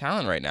have that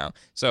talent right now.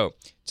 So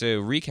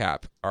to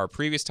recap, our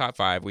previous top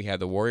 5, we had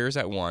the Warriors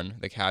at 1,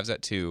 the Cavs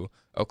at 2,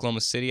 Oklahoma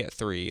City at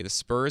 3, the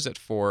Spurs at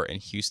 4,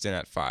 and Houston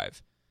at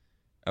 5.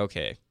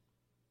 Okay,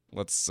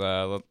 let's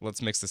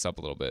mix this up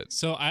a little bit.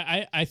 So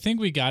I think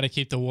we got to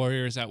keep the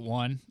Warriors at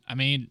 1. I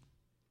mean,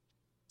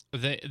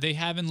 they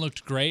haven't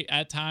looked great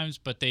at times,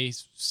 but they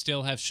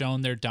still have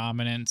shown their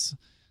dominance.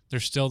 They're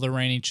still the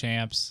reigning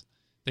champs.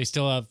 They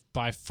still have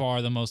by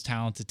far the most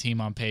talented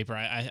team on paper.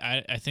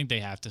 I think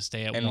they have to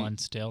stay at 1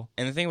 still.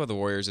 And the thing about the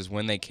Warriors is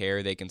when they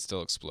care, they can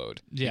still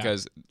explode. Yeah.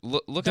 Because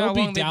look They'll how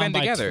long they've been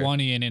by together.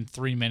 20 and in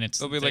 3 minutes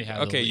They'll be like,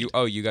 okay, you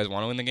guys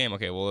want to win the game?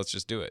 Okay, well let's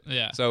just do it.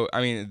 Yeah. So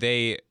I mean,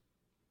 they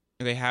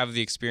have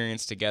the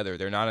experience together.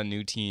 They're not a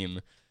new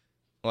team.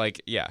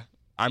 Like, yeah,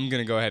 I'm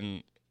gonna go ahead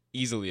and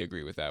easily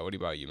agree with that. What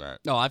about you, Matt?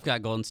 Oh, I've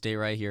got Golden State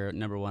right here,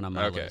 number 1 on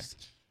my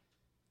list.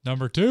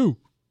 Number 2.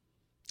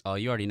 Oh,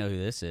 you already know who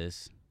this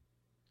is.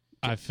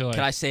 I feel like.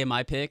 Can I say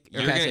my pick?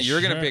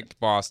 You're gonna pick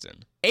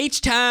Boston.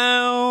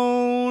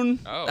 H-Town.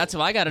 Oh. That's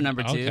who I got at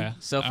number 2 Okay.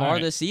 so All far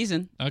right. this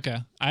season. Okay.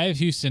 I have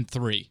Houston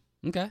 3.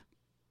 Okay.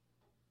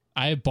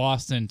 I have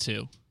Boston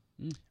 2.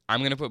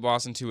 I'm gonna put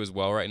Boston 2 as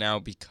well right now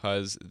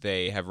because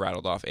they have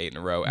rattled off 8 in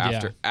a row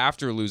Yeah.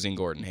 after losing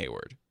Gordon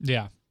Hayward.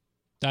 Yeah.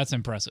 That's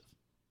impressive.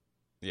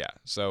 Yeah.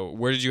 So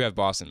where did you have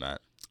Boston, Matt?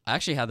 I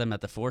actually have them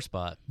at the 4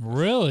 spot.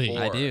 Really? Four.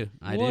 I do.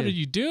 What are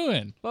you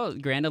doing? Well,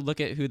 granted,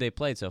 look at who they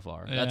played so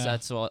far. Yeah.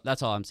 That's all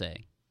I'm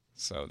saying.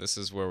 So this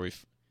is where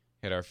we've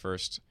hit our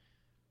first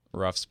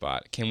rough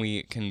spot. Can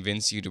we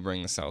convince you to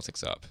bring the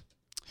Celtics up?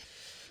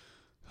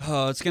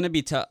 Oh, it's gonna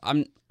be tough.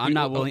 I'm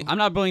not willing. I'm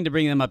not willing to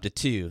bring them up to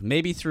 2,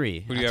 maybe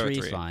 3. Who do you have at 3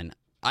 is 3? fine.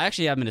 I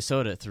actually have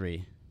Minnesota at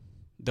 3.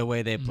 The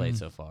way they've played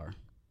so far.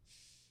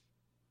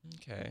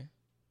 Okay.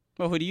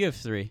 Well, who do you have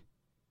 3?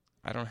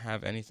 I don't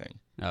have anything.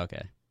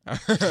 Okay.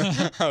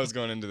 I was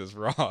going into this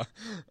raw.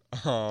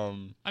 I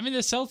mean, the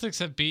Celtics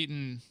have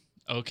beaten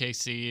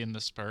OKC and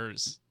the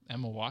Spurs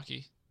and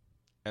Milwaukee.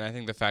 And I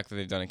think the fact that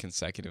they've done it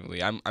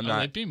consecutively, I'm They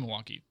not. beat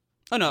Milwaukee.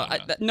 Oh no,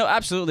 no,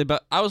 absolutely.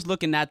 But I was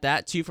looking at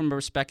that too from a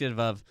perspective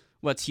of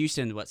what's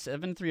Houston? What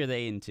 7-3 or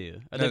they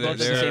 8-2? Are they No, both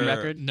the they're- same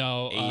record?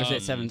 No. Was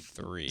it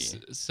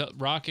 8-3. So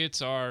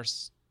Rockets are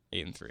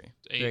 8-3.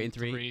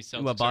 8-3.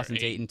 Celtics Well,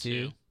 Boston's are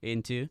 8-2.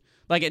 8-2.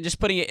 Like just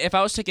putting it, if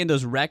I was taking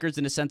those records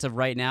in the sense of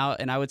right now,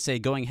 and I would say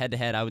going head to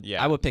head, I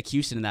would pick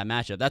Houston in that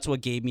matchup. That's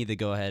what gave me the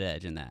go ahead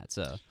edge in that.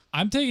 So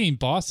I'm taking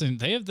Boston.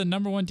 They have the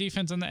number 1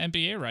 defense in the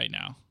NBA right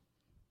now.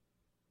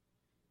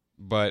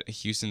 But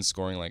Houston's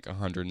scoring like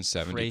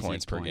 170 Crazy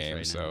points per points game,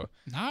 right so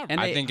Not. And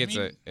I they- think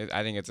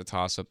it's a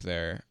toss up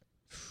there.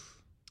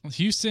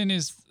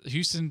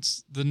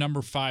 Houston's the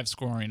number 5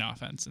 scoring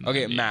offense. In the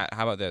Okay, NBA. Matt,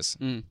 how about this?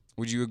 Mm.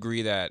 Would you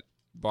agree that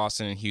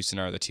Boston and Houston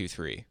are the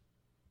 2-3?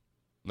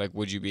 Like,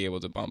 would you be able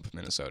to bump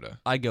Minnesota?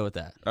 I'd go with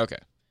that. Okay.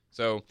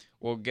 So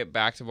we'll get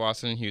back to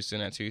Boston and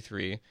Houston at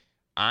 2-3.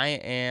 I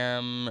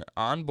am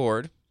on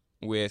board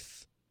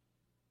with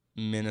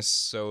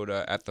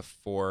Minnesota at the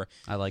 4.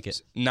 I like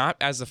it. Not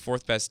as the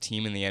 4th best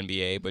team in the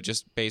NBA, but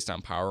just based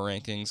on power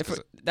rankings.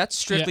 That's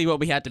strictly what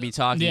we have to be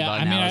talking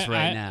about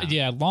now.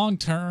 Yeah, long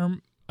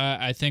term,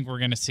 I think we're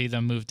going to see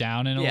them move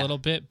down in a little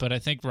bit, but I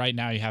think right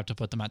now you have to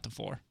put them at the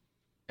 4.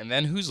 And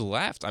then who's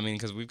left? I mean,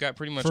 because we've got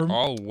pretty much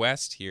all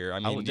West here. I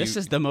mean, this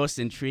is the most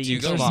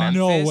intriguing spot. There's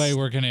no way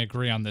we're going to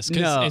agree on this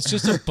because it's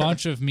just a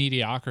bunch of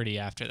mediocrity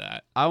after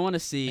that. I want to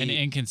see an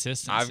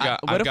inconsistency.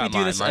 What if we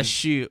do this a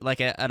shoot,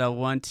 like at a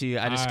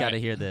 1-2? I just got to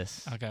hear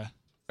this.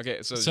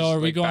 Okay, so are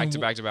we like going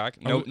back to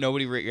back?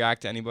 Nobody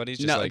react to anybody.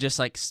 Just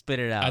like spit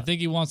it out. I think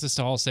he wants us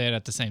to all say it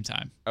at the same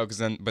time. Oh,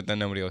 but then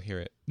nobody will hear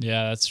it.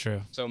 Yeah, that's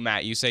true. So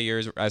Matt, you say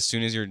yours as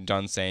soon as you're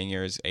done saying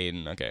yours.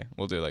 Aiden, okay,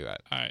 we'll do it like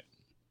that. All right.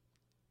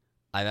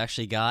 I've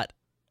actually got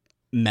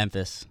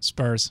Memphis.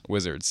 Spurs.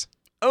 Wizards.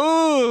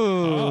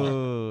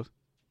 Oh.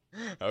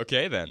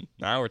 Okay, then.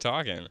 Now we're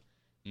talking.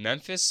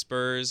 Memphis,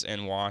 Spurs,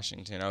 and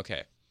Washington.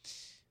 Okay.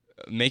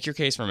 Make your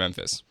case for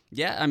Memphis.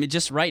 Yeah, I mean,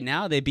 just right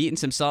now, they've beaten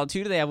some solid.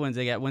 They have wins.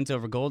 They got wins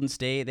over Golden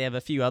State. They have a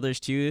few others,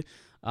 too.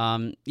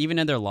 Even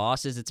in their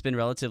losses, it's been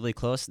relatively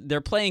close. They're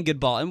playing good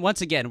ball. And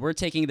once again, we're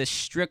taking this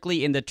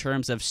strictly in the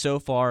terms of so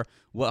far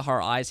what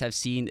our eyes have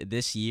seen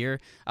this year.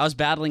 I was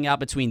battling out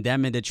between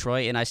them and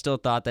Detroit, and I still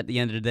thought that at the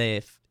end of the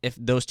day, if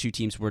those two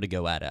teams were to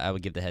go at it, I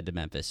would give the head to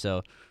Memphis.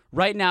 So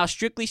right now,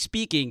 strictly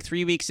speaking,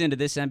 3 weeks into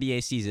this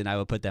NBA season, I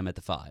would put them at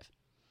the 5.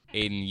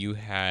 Aiden, you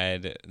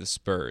had the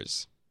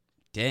Spurs.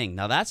 Dang,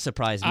 now that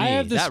surprised me. I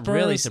have the Spurs.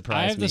 Really surprised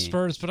me. I have the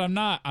Spurs, but I'm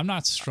not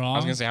strong. I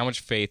was gonna say, how much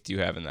faith do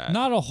you have in that?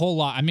 Not a whole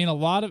lot. I mean,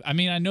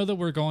 I know that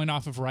we're going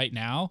off of right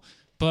now,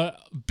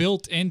 but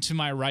built into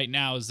my right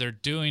now is they're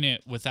doing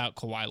it without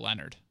Kawhi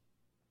Leonard,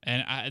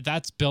 and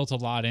that's built a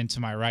lot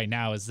into my right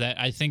now. Is that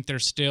I think they're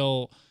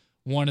still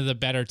one of the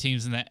better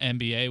teams in the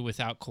NBA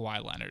without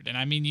Kawhi Leonard. And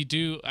I mean,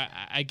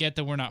 I get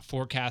that we're not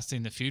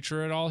forecasting the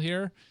future at all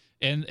here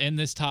in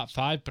this top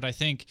 5, but I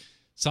think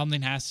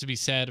something has to be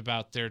said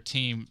about their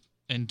team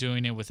and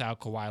doing it without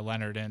Kawhi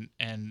Leonard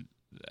and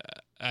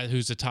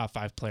who's a top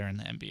 5 player in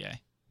the NBA.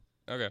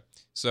 Okay,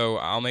 so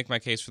I'll make my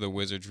case for the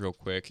Wizards real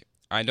quick.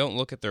 I don't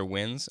look at their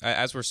wins.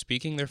 As we're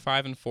speaking, they're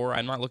 5-4.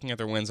 I'm not looking at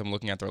their wins. I'm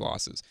looking at their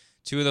losses.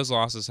 2 of those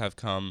losses have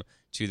come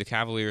to the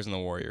Cavaliers and the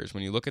Warriors.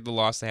 When you look at the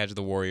loss they had to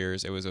the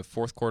Warriors, it was a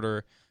fourth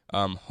quarter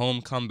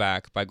home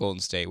comeback by Golden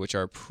State, which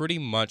are pretty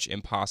much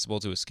impossible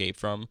to escape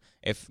from.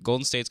 If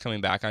Golden State's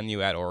coming back on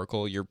you at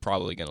Oracle, you're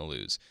probably going to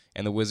lose.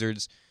 And the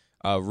Wizards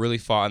really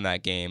fought in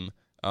that game,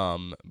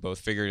 both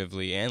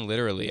figuratively and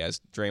literally,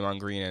 as Draymond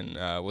Green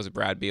and was it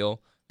Brad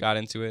Beal got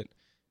into it.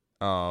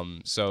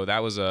 So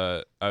that was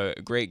a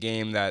great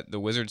game that the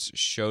Wizards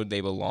showed they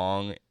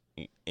belong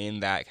in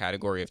that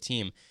category of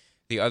team.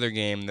 The other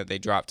game that they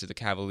dropped to the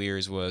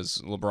Cavaliers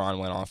was LeBron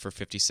went off for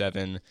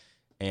 57,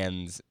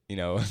 and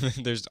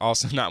there's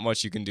also not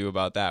much you can do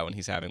about that when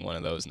he's having one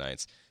of those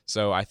nights.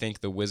 So I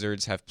think the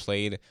Wizards have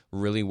played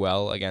really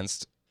well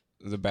against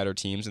the better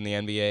teams in the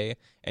NBA,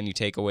 and you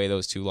take away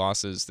those 2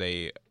 losses,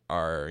 they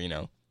are,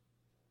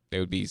 they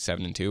would be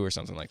 7-2 or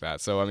something like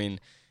that. So I mean,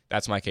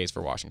 that's my case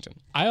for Washington.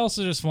 I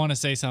also just want to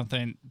say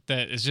something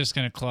that is just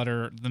going to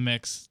clutter the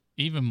mix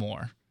even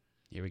more.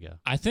 Here we go.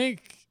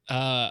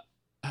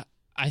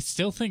 I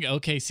still think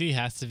OKC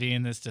has to be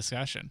in this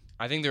discussion.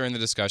 I think they're in the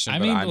discussion,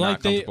 but I'm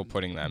not comfortable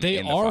putting them in the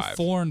 5. They are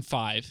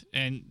 4-5,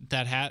 and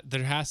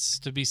there has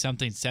to be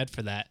something said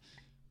for that.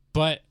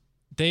 But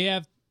they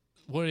have,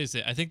 what is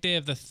it? I think they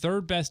have the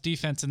 3rd best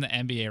defense in the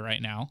NBA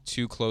right now.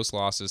 2 close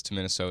losses to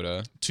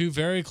Minnesota. 2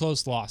 very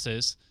close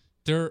losses.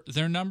 They're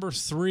number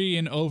 3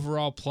 in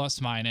overall plus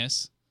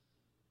minus.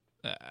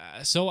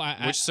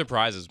 Which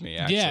surprises me,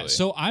 actually. Yeah,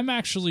 so I'm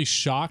actually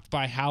shocked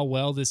by how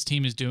well this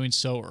team is doing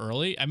so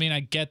early. I mean, I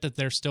get that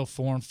they're still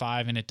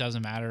 4-5, and it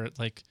doesn't matter.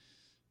 Like,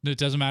 it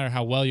doesn't matter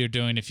how well you're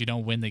doing if you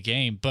don't win the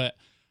game. But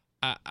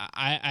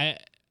I'm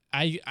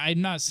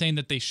not saying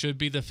that they should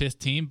be the 5th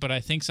team, but I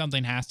think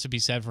something has to be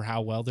said for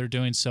how well they're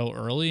doing so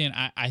early, and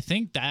I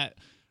think that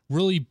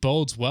really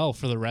bodes well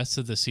for the rest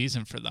of the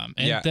season for them.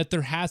 And that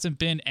there hasn't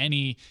been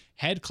any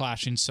head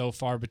clashing so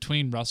far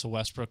between Russell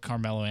Westbrook,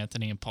 Carmelo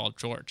Anthony, and Paul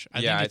George.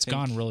 I think it's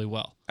gone really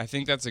well. I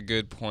think that's a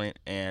good point,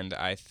 and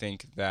I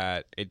think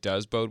that it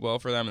does bode well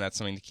for them, and that's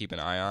something to keep an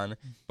eye on.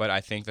 But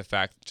I think the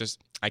fact,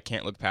 I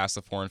can't look past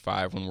the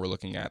 4-5 when we're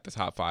looking at the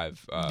top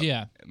 5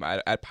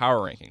 at power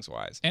rankings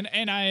wise.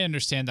 And I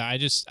understand that.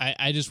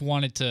 I just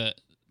wanted to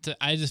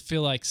I just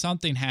feel like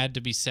something had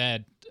to be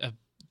said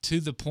to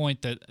the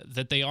point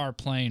that they are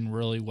playing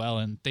really well,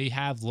 and they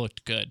have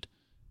looked good,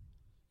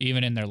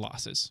 even in their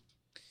losses.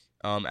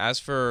 As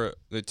for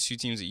the 2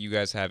 teams that you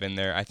guys have in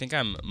there, I think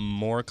I'm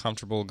more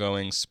comfortable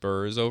going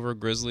Spurs over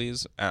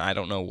Grizzlies, and I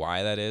don't know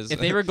why that is. If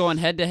they were going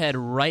head-to-head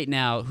right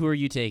now, who are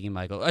you taking,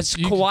 Michael?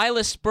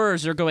 Kawhi-less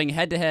Spurs are going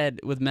head-to-head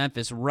with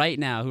Memphis right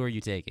now. Who are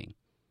you taking?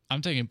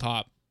 I'm taking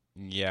Pop.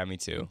 Yeah, me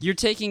too. You're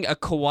taking a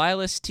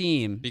Kawhi-less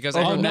team Because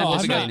over I don't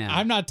Memphis I'm right not, now.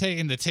 I'm not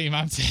taking the team.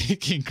 I'm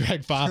taking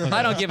Greg Popovich.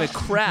 I don't give a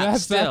crap.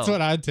 That's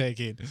what I'm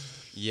taking.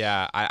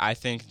 Yeah, I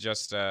think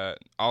just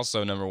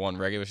also number one,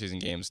 regular season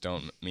games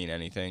don't mean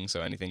anything,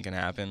 so anything can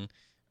happen.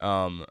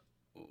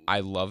 I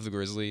love the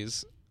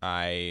Grizzlies.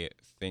 I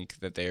think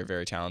that they are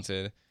very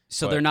talented.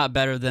 So but- they're not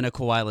better than a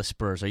Kawhi-less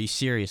Spurs. Are you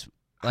serious?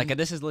 Like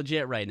this is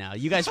legit right now.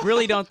 You guys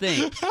really don't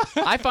think?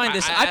 I find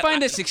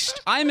this.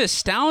 I'm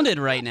astounded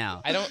right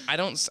now.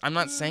 I'm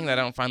not saying that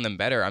I don't find them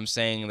better. I'm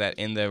saying that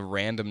in the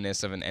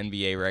randomness of an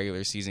NBA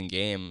regular season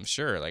game,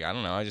 sure. Like I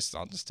don't know.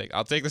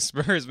 I'll take the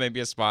Spurs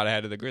maybe a spot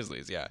ahead of the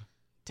Grizzlies. Yeah.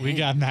 We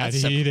got Matt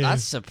heated.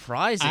 That's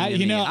surprising. to you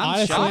me. know, I'm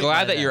honestly- shocked I'm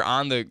glad by that you're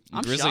on the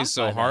I'm Grizzlies shocked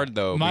so by hard that.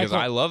 though, because Michael,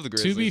 I love the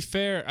Grizzlies. To be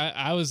fair,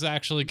 I was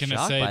actually gonna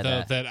Shocked say by though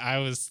that. that I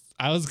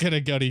was gonna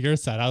go to your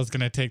side. I was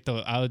gonna take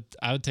I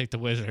would take the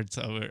Wizards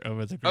over the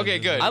Grizzlies. Okay,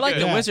 good. I like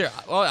the Yeah. Wizards.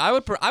 Well, I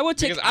would Because I would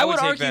take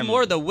argue them-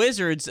 more the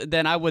Wizards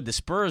than I would the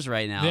Spurs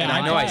right now. Yeah, in and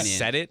I my know I opinion.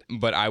 said it,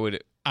 but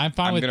I'm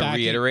fine I'm with going to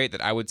backing. reiterate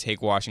that I would take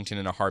Washington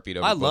in a heartbeat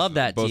over I both love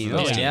that both team. Of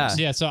those Oh, teams. yeah.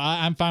 Yeah, so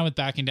I'm fine with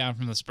backing down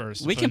from the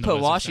Spurs. We can putting the put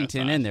Wizards at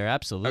Washington 5. in there,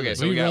 absolutely. Okay,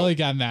 so we we got- really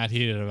got Matt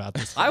heated about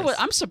this.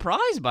 I'm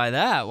surprised by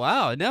that.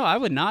 Wow, no, I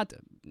would not.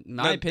 In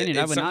my No, opinion, it's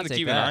I would not something to take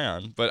keep that. an eye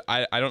on, but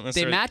I don't They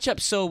necessarily. match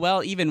up so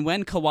well, even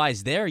when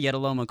Kawhi's there, yet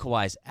alone when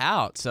Kawhi's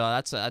out. So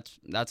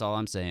that's all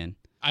I'm saying.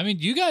 I mean,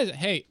 you guys.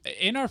 Hey,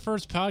 in our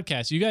first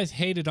podcast, you guys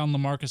hated on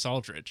LaMarcus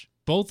Aldridge.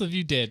 Both of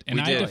you did, and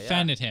We I did.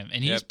 defended him,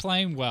 and he's Yep.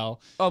 playing well.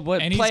 Oh,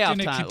 but And he's playoff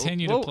gonna time.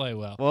 continue to play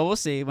well. Well, we'll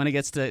see when it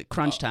gets to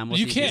crunch time. We'll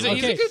You see. can't.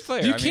 He's a Okay, good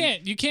player. you I mean-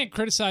 can't. You can't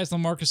criticize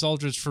LaMarcus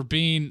Aldridge for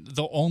being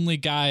the only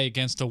guy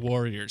against a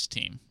Warriors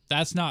team.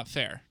 That's not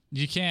fair.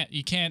 You can't.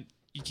 You can't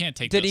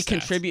take. Did he those stats.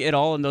 contribute at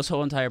all in those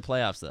whole entire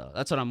playoffs, though?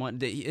 That's what I'm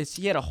wondering.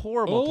 He had a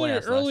horrible playoffs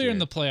last Earlier year. in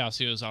the playoffs,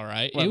 he was all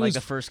right. What, it like was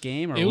the first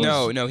game, or it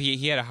what? No,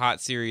 he had a hot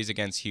series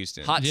against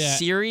Houston. hot yeah,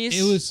 series.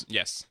 It was.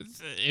 Yes.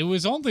 It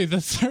was only the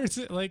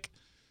third. Like,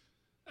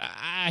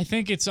 I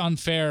think it's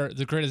unfair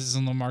the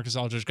criticism LaMarcus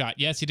Aldridge got.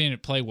 Yes, he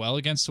didn't play well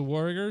against the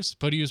Warriors,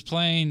 but he was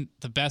playing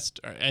the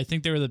best. I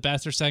think they were the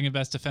best or second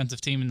best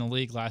defensive team in the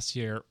league last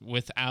year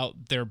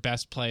without their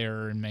best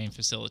player and main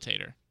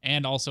facilitator,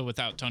 and also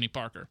without Tony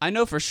Parker. I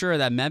know for sure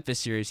that Memphis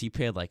series he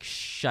played like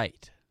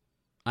shite.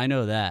 I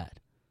know that.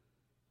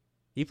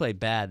 He played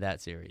bad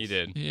that series. He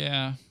did.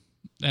 Yeah,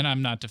 and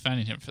I'm not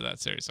defending him for that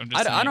series. I'm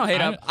just. I don't saying,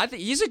 hate him. I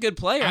think he's a good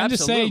player. I'm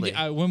just absolutely.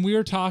 saying when we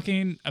were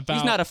talking about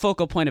He's not a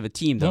focal point of a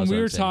team, though. when is we what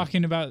were I'm saying.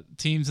 talking about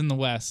teams in the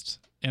West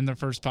in the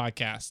first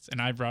podcast, and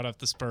I brought up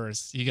the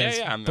Spurs. You guys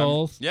I'm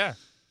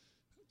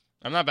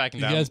not backing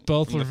You down. guys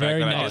both from were the fact very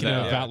that I did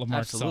negative that, about yeah. LaMarcus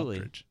Absolutely.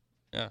 Aldridge.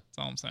 Yeah. That's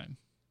all I'm saying.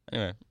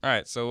 Anyway, all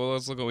right. So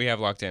let's look what we have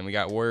locked in. We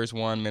got Warriors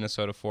 1,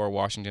 Minnesota 4,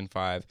 Washington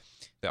 5.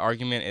 The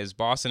argument is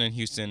Boston and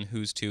Houston.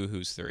 Who's 2?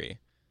 Who's 3?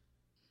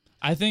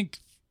 I think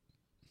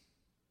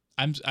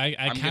I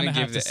I'm kind gonna of give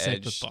have to the stick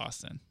with edge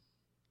Boston.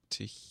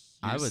 To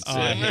I would Oh, say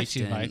I hate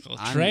you, Houston. Michael.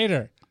 I'm-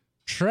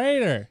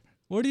 Traitor.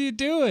 What are you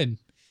doing?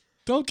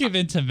 Don't give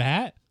in to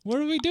Matt. What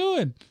are we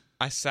doing?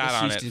 I sat This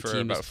on it Houston for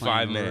team is about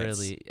 5 playing minutes.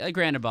 Really,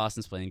 granted,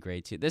 Boston's playing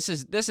great too. This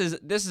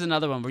is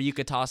another one where you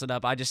could toss it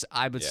up. I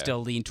would Yeah.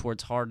 still lean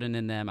towards Harden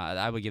in them.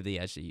 I would give the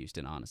edge to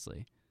Houston,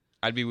 honestly.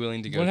 I'd be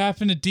willing to go. What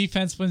happened to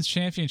defense wins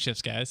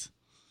championships, guys?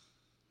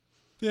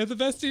 They have the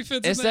best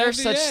defense Is in the there NBA.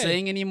 such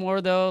thing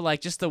anymore though?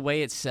 Like just the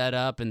way it's set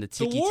up and the The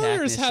ticky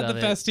Warriors had the of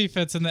it. best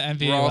defense in the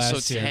NBA We're also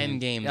last year. 10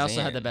 games They also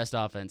in. had the best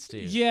offense too.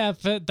 Yeah,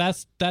 but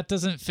that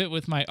doesn't fit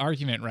with my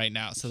argument right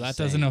now, so that Just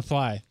doesn't saying.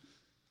 apply.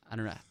 I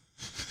don't know.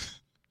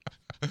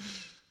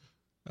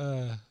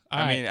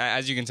 I mean,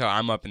 as you can tell,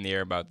 I'm up in the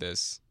air about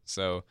this.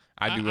 So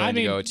I'd be willing I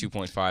mean, to go at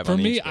 2.5 For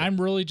on me, each, but- I'm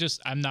really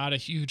I'm not a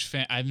huge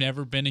fan. I've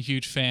never been a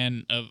huge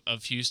fan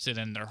of Houston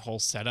and their whole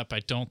setup. I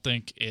don't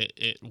think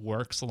it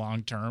works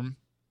long term.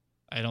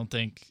 I don't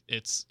think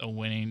it's a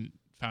winning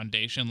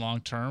foundation long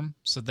term.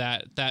 So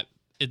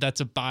that's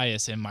a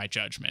bias in my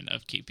judgment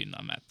of keeping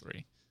them at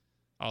 3.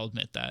 I'll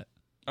admit that.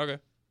 Okay.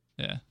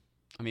 Yeah,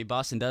 I mean,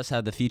 Boston does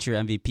have the future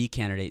MVP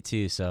candidate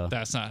too, so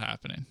that's not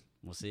happening.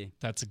 we'll see.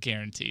 That's a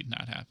guaranteed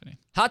not happening.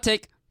 Hot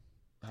take.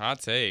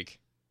 Hot take.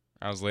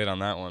 I was late on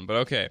that one, but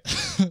okay.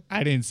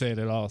 I didn't say it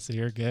at all, so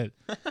you're good.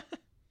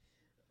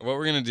 What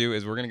we're going to do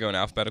is we're going to go in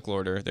alphabetical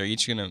order. They're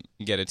each going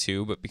to get a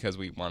 2, but because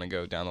we want to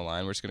go down the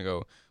line, we're just going to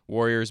go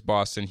Warriors,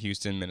 Boston,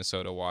 Houston,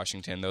 Minnesota,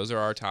 Washington. Those are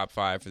our top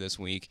 5 for this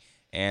week.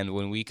 And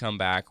when we come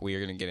back, we are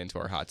going to get into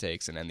our hot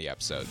takes and end the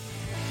episode.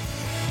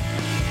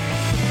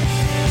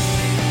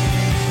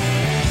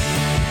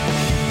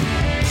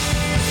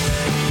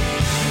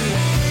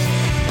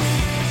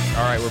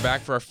 All right, we're back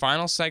for our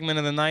final segment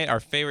of the night, our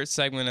favorite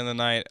segment of the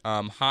night,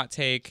 hot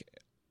take,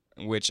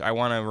 which I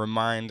want to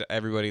remind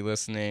everybody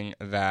listening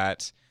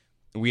that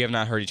we have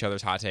not heard each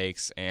other's hot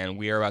takes, and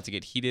we are about to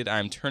get heated.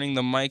 I'm turning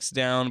the mics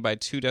down by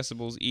 2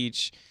 decibels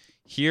each.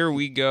 Here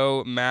we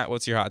go. Matt,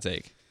 what's your hot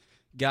take?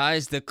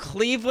 Guys, the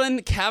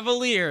Cleveland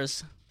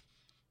Cavaliers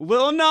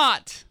will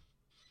not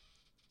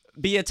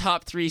be a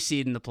top 3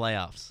 seed in the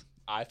playoffs.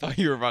 I thought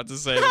you were about to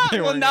say that they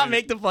will were not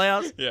make the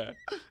playoffs. Yeah.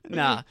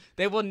 Nah,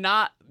 they will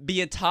not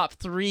be a top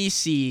 3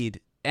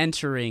 seed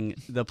entering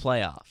the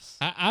playoffs.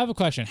 I have a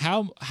question.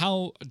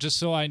 How just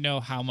so I know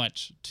how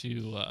much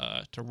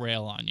to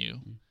rail on you,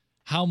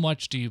 how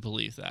much do you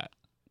believe that?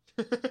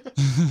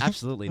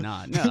 Absolutely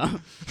not. No.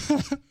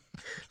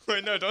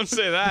 Wait, no, don't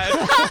say that.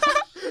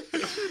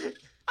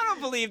 I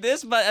don't believe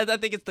this, but I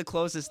think it's the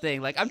closest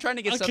thing. Like, I'm trying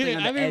to get something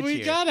on the edge we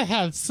here. gotta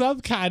have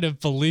some kind of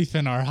belief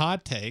in our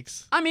hot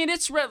takes. I mean,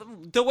 it's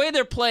the way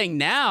they're playing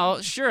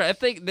now. Sure, I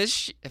think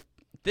if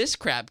this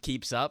crap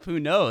keeps up, who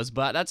knows?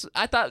 But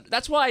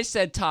that's why I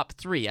said top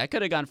 3. I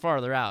could have gone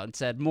farther out and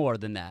said more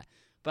than that,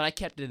 but I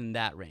kept it in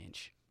that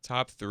range.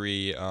 Top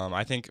 3.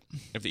 I think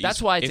if the that's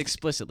East, why it's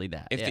explicitly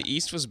that. If the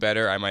East was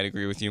better, I might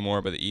agree with you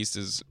more. But the East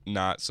is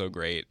not so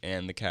great,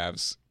 and the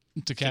Cavs.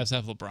 The Cavs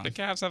have LeBron. The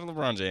Cavs have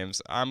LeBron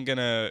James. I'm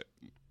gonna.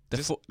 The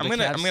 4 and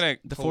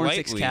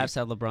 6 Cavs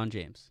have LeBron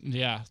James.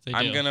 Yeah, they do.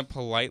 I'm gonna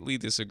politely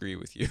disagree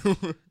with you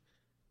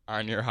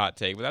on your hot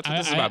take, but that's what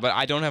this is about. But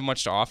I don't have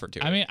much to offer to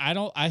it. I mean,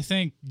 I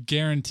think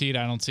guaranteed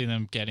I don't see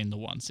them getting the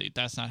 1 seed.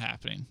 That's not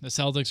happening. The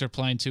Celtics are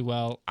playing too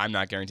well. I'm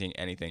not guaranteeing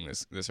anything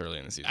this early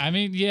in the season. I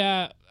mean,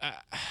 yeah,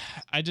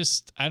 I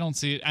don't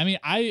see it. I mean,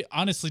 I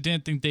honestly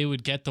didn't think they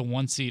would get the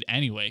 1 seed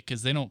anyway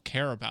because they don't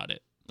care about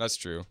it. That's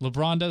true.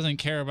 LeBron doesn't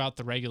care about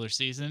the regular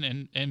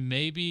season, and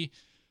maybe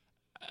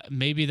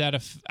that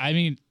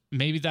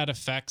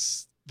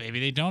affects. Maybe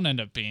they don't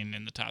end up being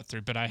in the top 3,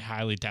 but I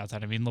highly doubt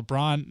that. I mean,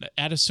 LeBron,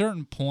 at a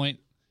certain point,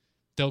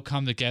 they'll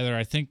come together.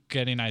 I think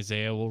getting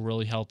Isaiah will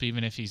really help,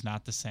 even if he's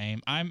not the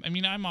same.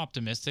 I'm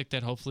optimistic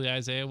that hopefully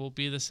Isaiah will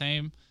be the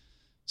same.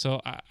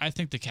 So I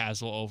think the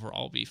Cavs will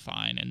overall be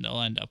fine, and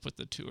they'll end up with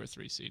the 2 or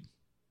 3 seed.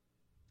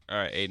 All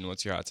right, Aiden,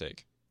 what's your hot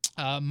take?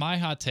 My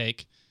hot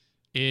take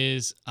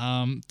is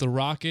the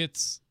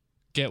Rockets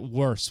get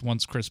worse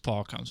once Chris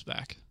Paul comes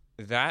back.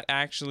 That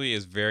actually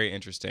is very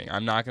interesting.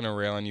 I'm not going to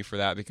rail on you for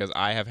that because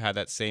I have had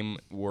that same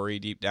worry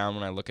deep down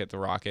when I look at the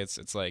Rockets.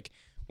 It's like,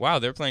 wow,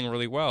 they're playing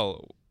really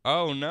well.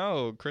 Oh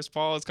no, Chris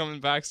Paul is coming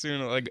back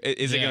soon. Like,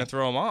 is it going to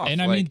throw him off?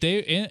 And I mean, they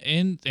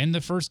in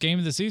the first game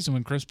of the season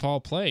when Chris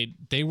Paul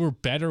played, they were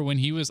better when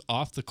he was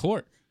off the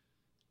court.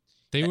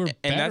 They were better.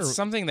 And that's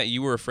something that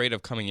you were afraid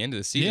of coming into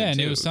the season. Yeah, and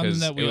too, it was something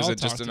that we all talked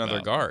about. It was just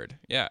another guard.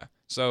 Yeah.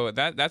 So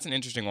that's an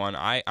interesting one.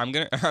 I'm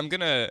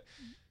gonna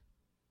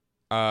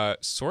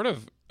sort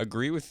of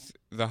agree with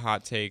the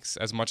hot takes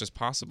as much as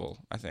possible,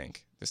 I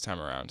think, this time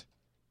around.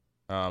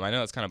 I know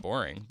that's kind of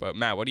boring, but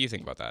Matt, what do you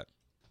think about that?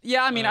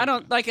 Yeah, I mean, I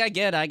don't I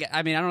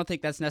mean, I don't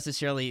think that's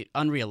necessarily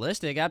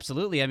unrealistic.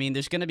 Absolutely. I mean,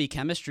 there's going to be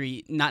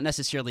chemistry, not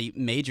necessarily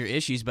major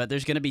issues, but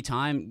there's going to be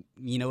time,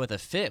 with a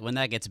fit when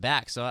that gets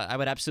back. So I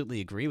would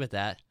absolutely agree with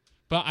that.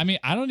 But I mean,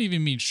 I don't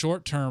even mean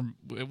short term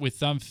with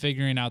them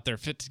figuring out their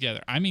fit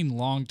together. I mean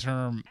long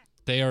term.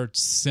 They are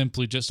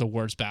simply just a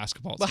worse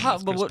basketball team.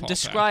 But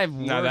describe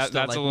worse. No, that's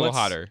like, a little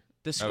hotter.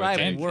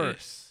 Describe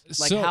worse.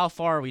 Like, so, how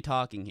far are we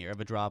talking here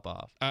of a drop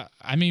off?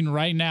 I mean,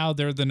 right now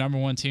they're the number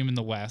 1 team in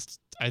the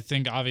West. I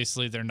think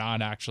obviously they're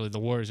not actually. The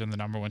Warriors are the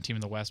number 1 team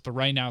in the West, but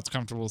right now it's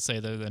comfortable to say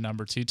they're the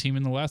number 2 team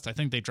in the West. I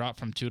think they dropped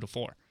from 2 to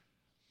 4.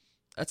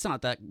 That's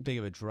not that big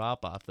of a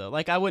drop off, though.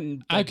 Like, I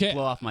wouldn't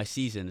blow off my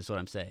season. Is what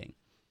I'm saying.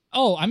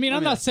 Oh, I mean,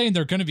 I'm not saying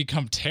they're going to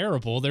become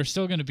terrible. They're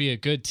still going to be a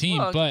good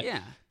team,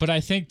 but I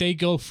think they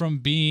go from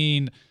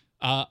being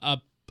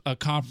a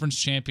conference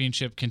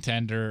championship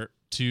contender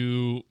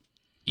to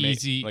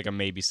easy, like a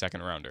maybe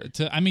second rounder.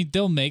 I mean,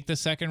 they'll make the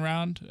second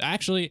round.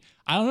 Actually,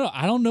 I don't know.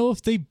 I don't know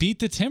if they beat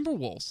the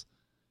Timberwolves.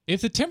 If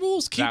the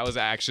Timberwolves keep, that was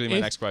actually my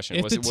next question.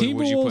 If would the you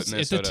put Minnesota?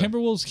 If the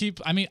Timberwolves keep,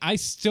 I mean, I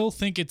still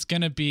think it's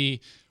going to be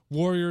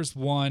Warriors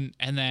 1,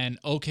 and then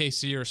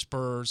OKC or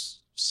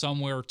Spurs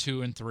somewhere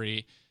 2 and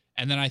 3.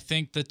 And then I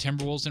think the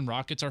Timberwolves and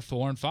Rockets are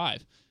 4 and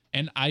 5.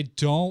 And I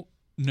don't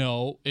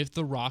know if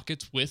the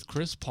Rockets with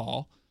Chris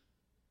Paul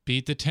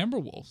beat the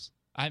Timberwolves.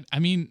 I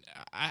mean,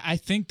 I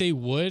think they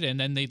would, and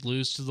then they'd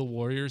lose to the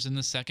Warriors in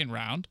the second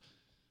round.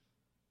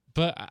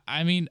 But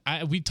I mean,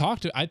 I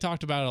talked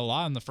about it a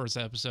lot in the first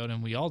episode,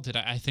 and we all did.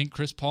 I think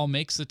Chris Paul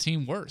makes the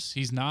team worse.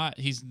 He's not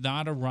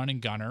a running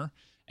gunner,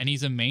 and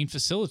he's a main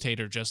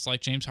facilitator, just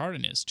like James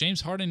Harden is.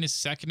 James Harden is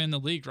second in the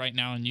league right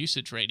now in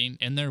usage rating,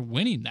 and they're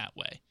winning that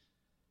way.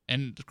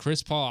 And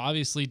Chris Paul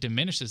obviously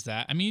diminishes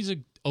that. I mean,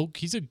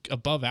 he's a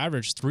above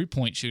average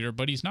 3-point shooter,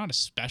 but he's not a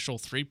special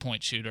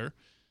 3-point shooter.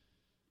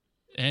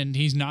 And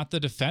he's not the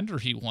defender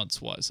he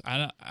once was.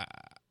 I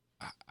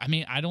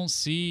mean, I don't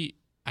see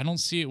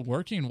it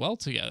working well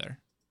together.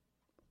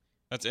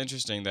 That's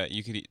interesting that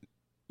you could,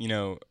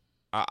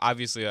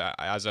 obviously,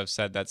 as I've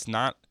said, that's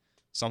not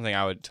something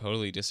I would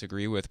totally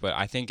disagree with. But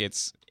I think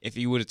it's, if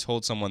you would have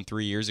told someone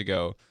 3 years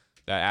ago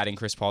that adding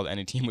Chris Paul to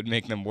any team would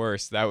make them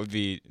worse, that would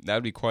be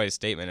quite a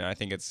statement. And I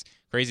think it's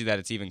crazy that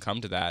it's even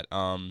come to that.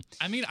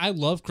 I mean, I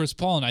love Chris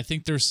Paul, and I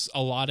think there's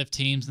a lot of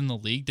teams in the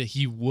league that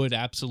he would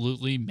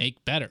absolutely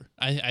make better.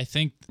 I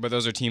think. But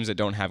those are teams that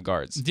don't have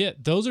guards. Yeah,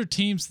 those are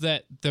teams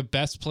that the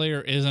best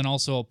player isn't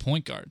also a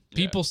point guard.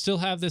 People still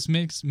have this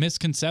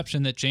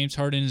misconception that James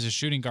Harden is a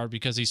shooting guard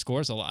because he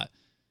scores a lot.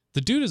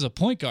 The dude is a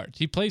point guard.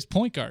 He plays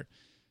point guard.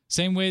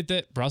 Same way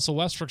that Russell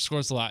Westbrook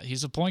scores a lot.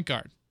 He's a point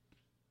guard.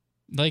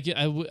 Like,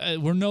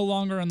 we're no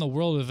longer in the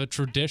world of a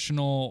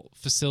traditional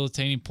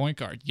facilitating point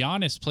guard.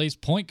 Giannis plays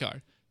point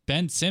guard.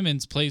 Ben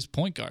Simmons plays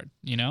point guard,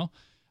 you know?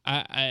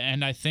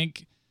 And I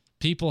think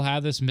people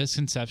have this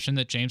misconception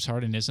that James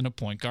Harden isn't a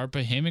point guard,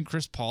 but him and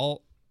Chris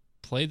Paul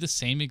play the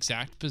same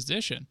exact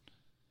position.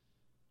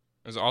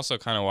 It was also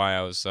kind of why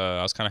I was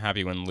kind of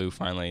happy when Lou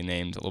finally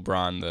named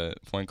LeBron the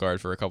point guard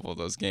for a couple of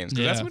those games,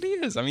 because that's what he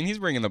is. I mean, he's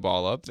bringing the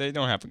ball up. They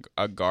don't have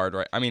a guard,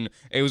 right? I mean,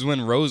 it was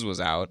when Rose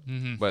was out,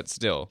 but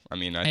still, I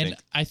mean,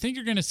 I think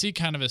you're going to see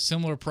kind of a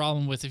similar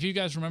problem with, if you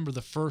guys remember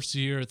the first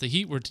year the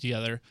Heat were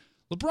together,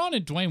 LeBron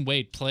and Dwayne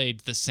Wade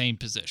played the same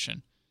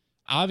position.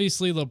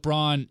 Obviously,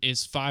 LeBron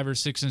is 5 or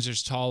 6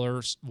 inches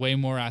taller, way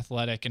more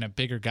athletic, and a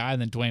bigger guy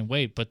than Dwayne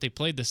Wade, but they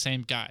played the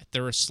same guy.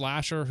 They're a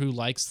slasher who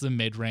likes the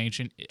mid-range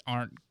and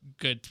aren't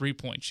good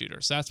three-point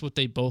shooters. That's what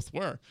they both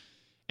were.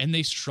 And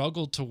they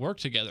struggled to work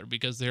together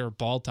because they were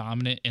ball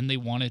dominant and they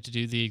wanted to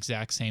do the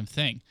exact same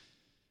thing.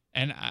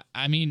 And,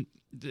 I mean,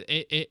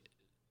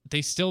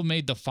 they still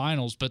made the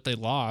finals, but they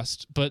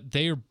lost. But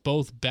they are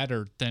both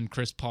better than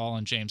Chris Paul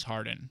and James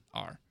Harden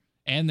are.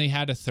 And they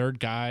had a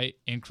third guy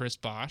in Chris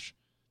Bosh.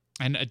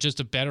 And just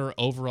a better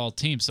overall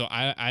team. So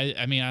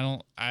I mean,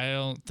 I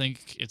don't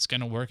think it's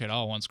gonna work at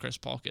all once Chris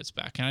Paul gets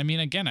back. And I mean,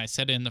 again, I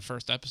said it in the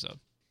first episode.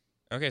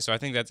 Okay, so I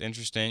think that's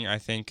interesting. I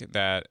think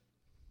that,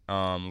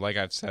 like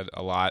I've said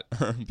a lot,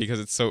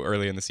 because it's so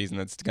early in the season,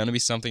 that's gonna be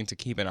something to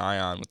keep an eye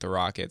on with the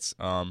Rockets.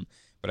 But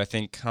I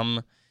think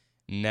come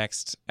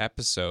next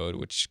episode,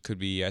 which could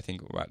be, I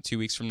think, about 2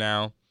 weeks from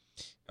now,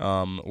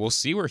 we'll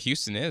see where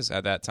Houston is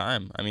at that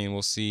time. I mean,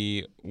 we'll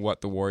see what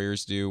the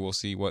Warriors do. We'll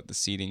see what the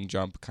seeding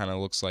jump kind of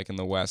looks like in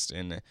the West,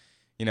 in,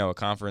 you know, a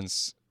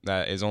conference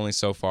that is only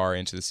so far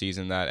into the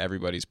season that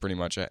everybody's pretty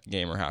much a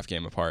game or half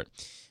game apart.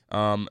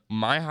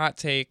 My hot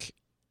take,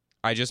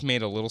 I just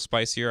made a little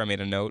spicier. I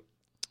made a note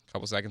a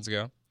couple seconds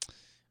ago.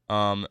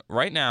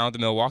 Right now, the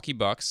Milwaukee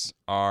Bucks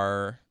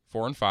are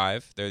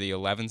 4-5. They're the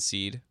 11th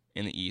seed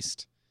in the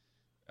East.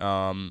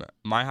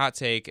 My hot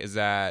take is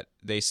that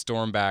they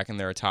storm back and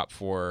they're a top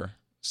 4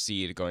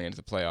 seed going into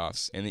the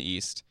playoffs in the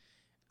East.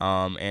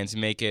 And to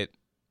make it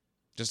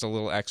just a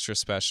little extra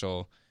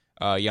special,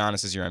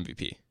 Giannis is your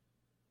MVP.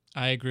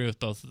 I agree with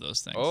both of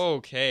those things.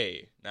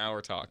 Okay, now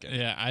we're talking.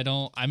 Yeah,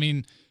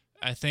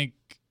 I think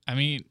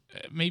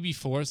maybe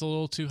 4 is a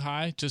little too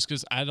high, just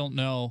because I don't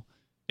know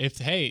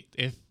if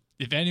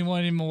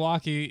anyone in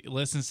Milwaukee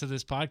listens to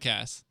this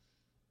podcast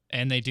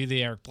and they do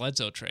the Eric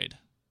Bledsoe trade.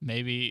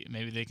 Maybe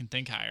they can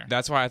think higher.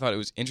 That's why I thought it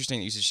was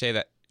interesting that you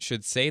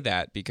should say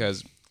that,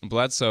 because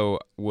Bledsoe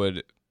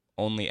would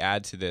only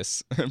add to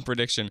this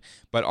prediction,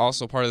 but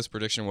also part of this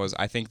prediction was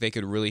I think they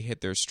could really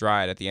hit their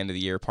stride at the end of the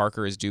year.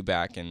 Parker is due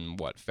back in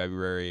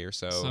February or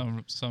so.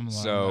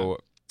 So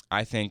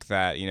I think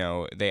that, you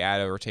know, they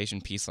add a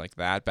rotation piece like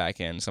that back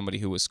in, somebody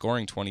who was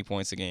scoring 20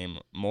 points a game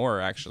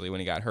more actually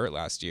when he got hurt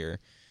last year.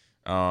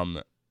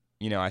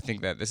 You know, I think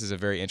that this is a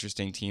very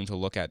interesting team to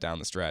look at down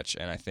the stretch,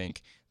 and I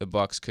think the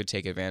Bucks could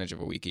take advantage of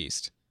a weak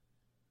East.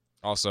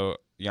 Also,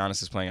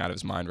 Giannis is playing out of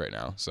his mind right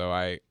now, so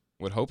I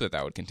would hope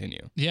that would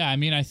continue. Yeah, I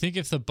mean, I think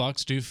if the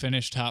Bucks do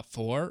finish top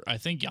 4, I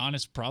think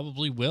Giannis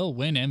probably will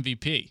win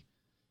MVP.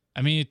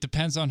 I mean, it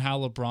depends on how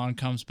LeBron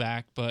comes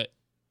back, but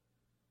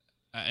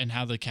and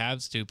how the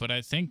Cavs do. But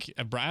I think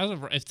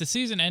if the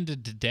season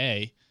ended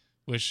today,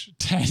 which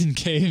 10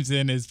 games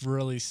in is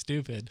really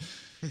stupid.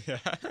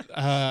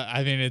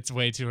 I mean, it's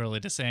way too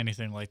early to say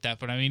anything like that,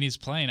 but I mean, he's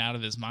playing out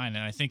of his mind,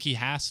 and I think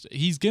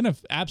he's going to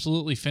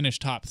absolutely finish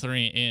top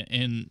 3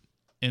 in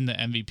the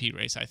MVP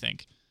race, I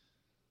think.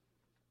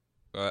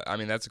 I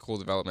mean, that's a cool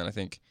development. I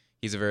think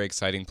he's a very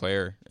exciting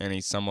player, and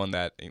he's someone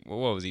that,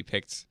 what was he,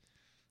 picked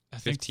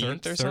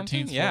 15th or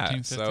something? 13th, yeah, 14th,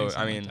 15th, so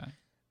I mean, like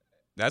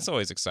that's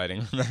always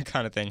exciting when that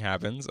kind of thing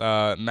happens.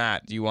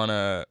 Matt, do you want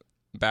to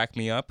back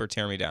me up or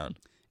tear me down?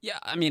 Yeah,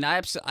 I mean,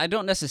 I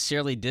don't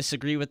necessarily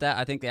disagree with that.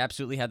 I think they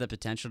absolutely have the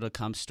potential to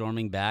come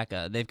storming back.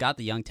 They've got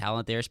the young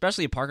talent there,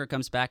 especially if Parker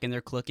comes back and they're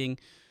clicking.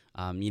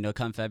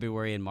 Come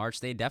February and March,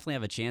 they definitely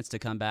have a chance to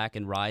come back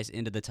and rise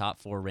into the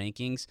top 4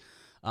 rankings.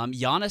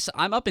 Giannis,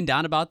 I'm up and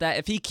down about that.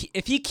 If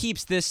he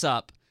keeps this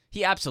up,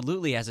 he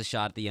absolutely has a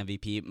shot at the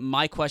MVP.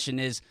 My question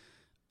is,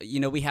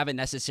 we haven't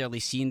necessarily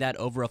seen that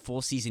over a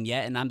full season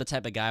yet, and I'm the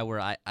type of guy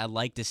where I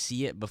like to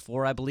see it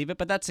before I believe it,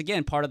 but that's,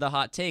 again, part of the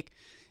hot take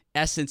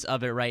essence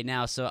of it right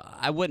now. So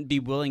I wouldn't be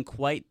willing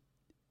quite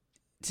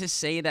to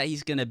say that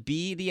he's going to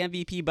be the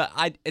MVP, but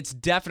it's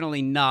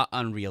definitely not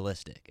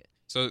unrealistic.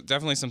 So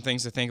definitely some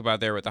things to think about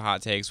there with the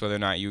hot takes, whether or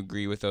not you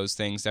agree with those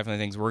things. Definitely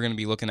things we're going to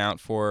be looking out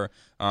for.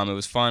 It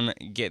was fun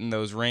getting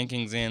those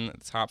rankings in,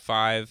 the top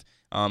 5.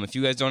 If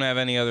you guys don't have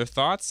any other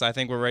thoughts, I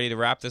think we're ready to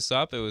wrap this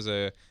up. It was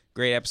a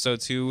great episode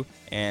 2,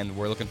 and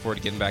we're looking forward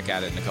to getting back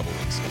at it in a couple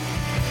weeks.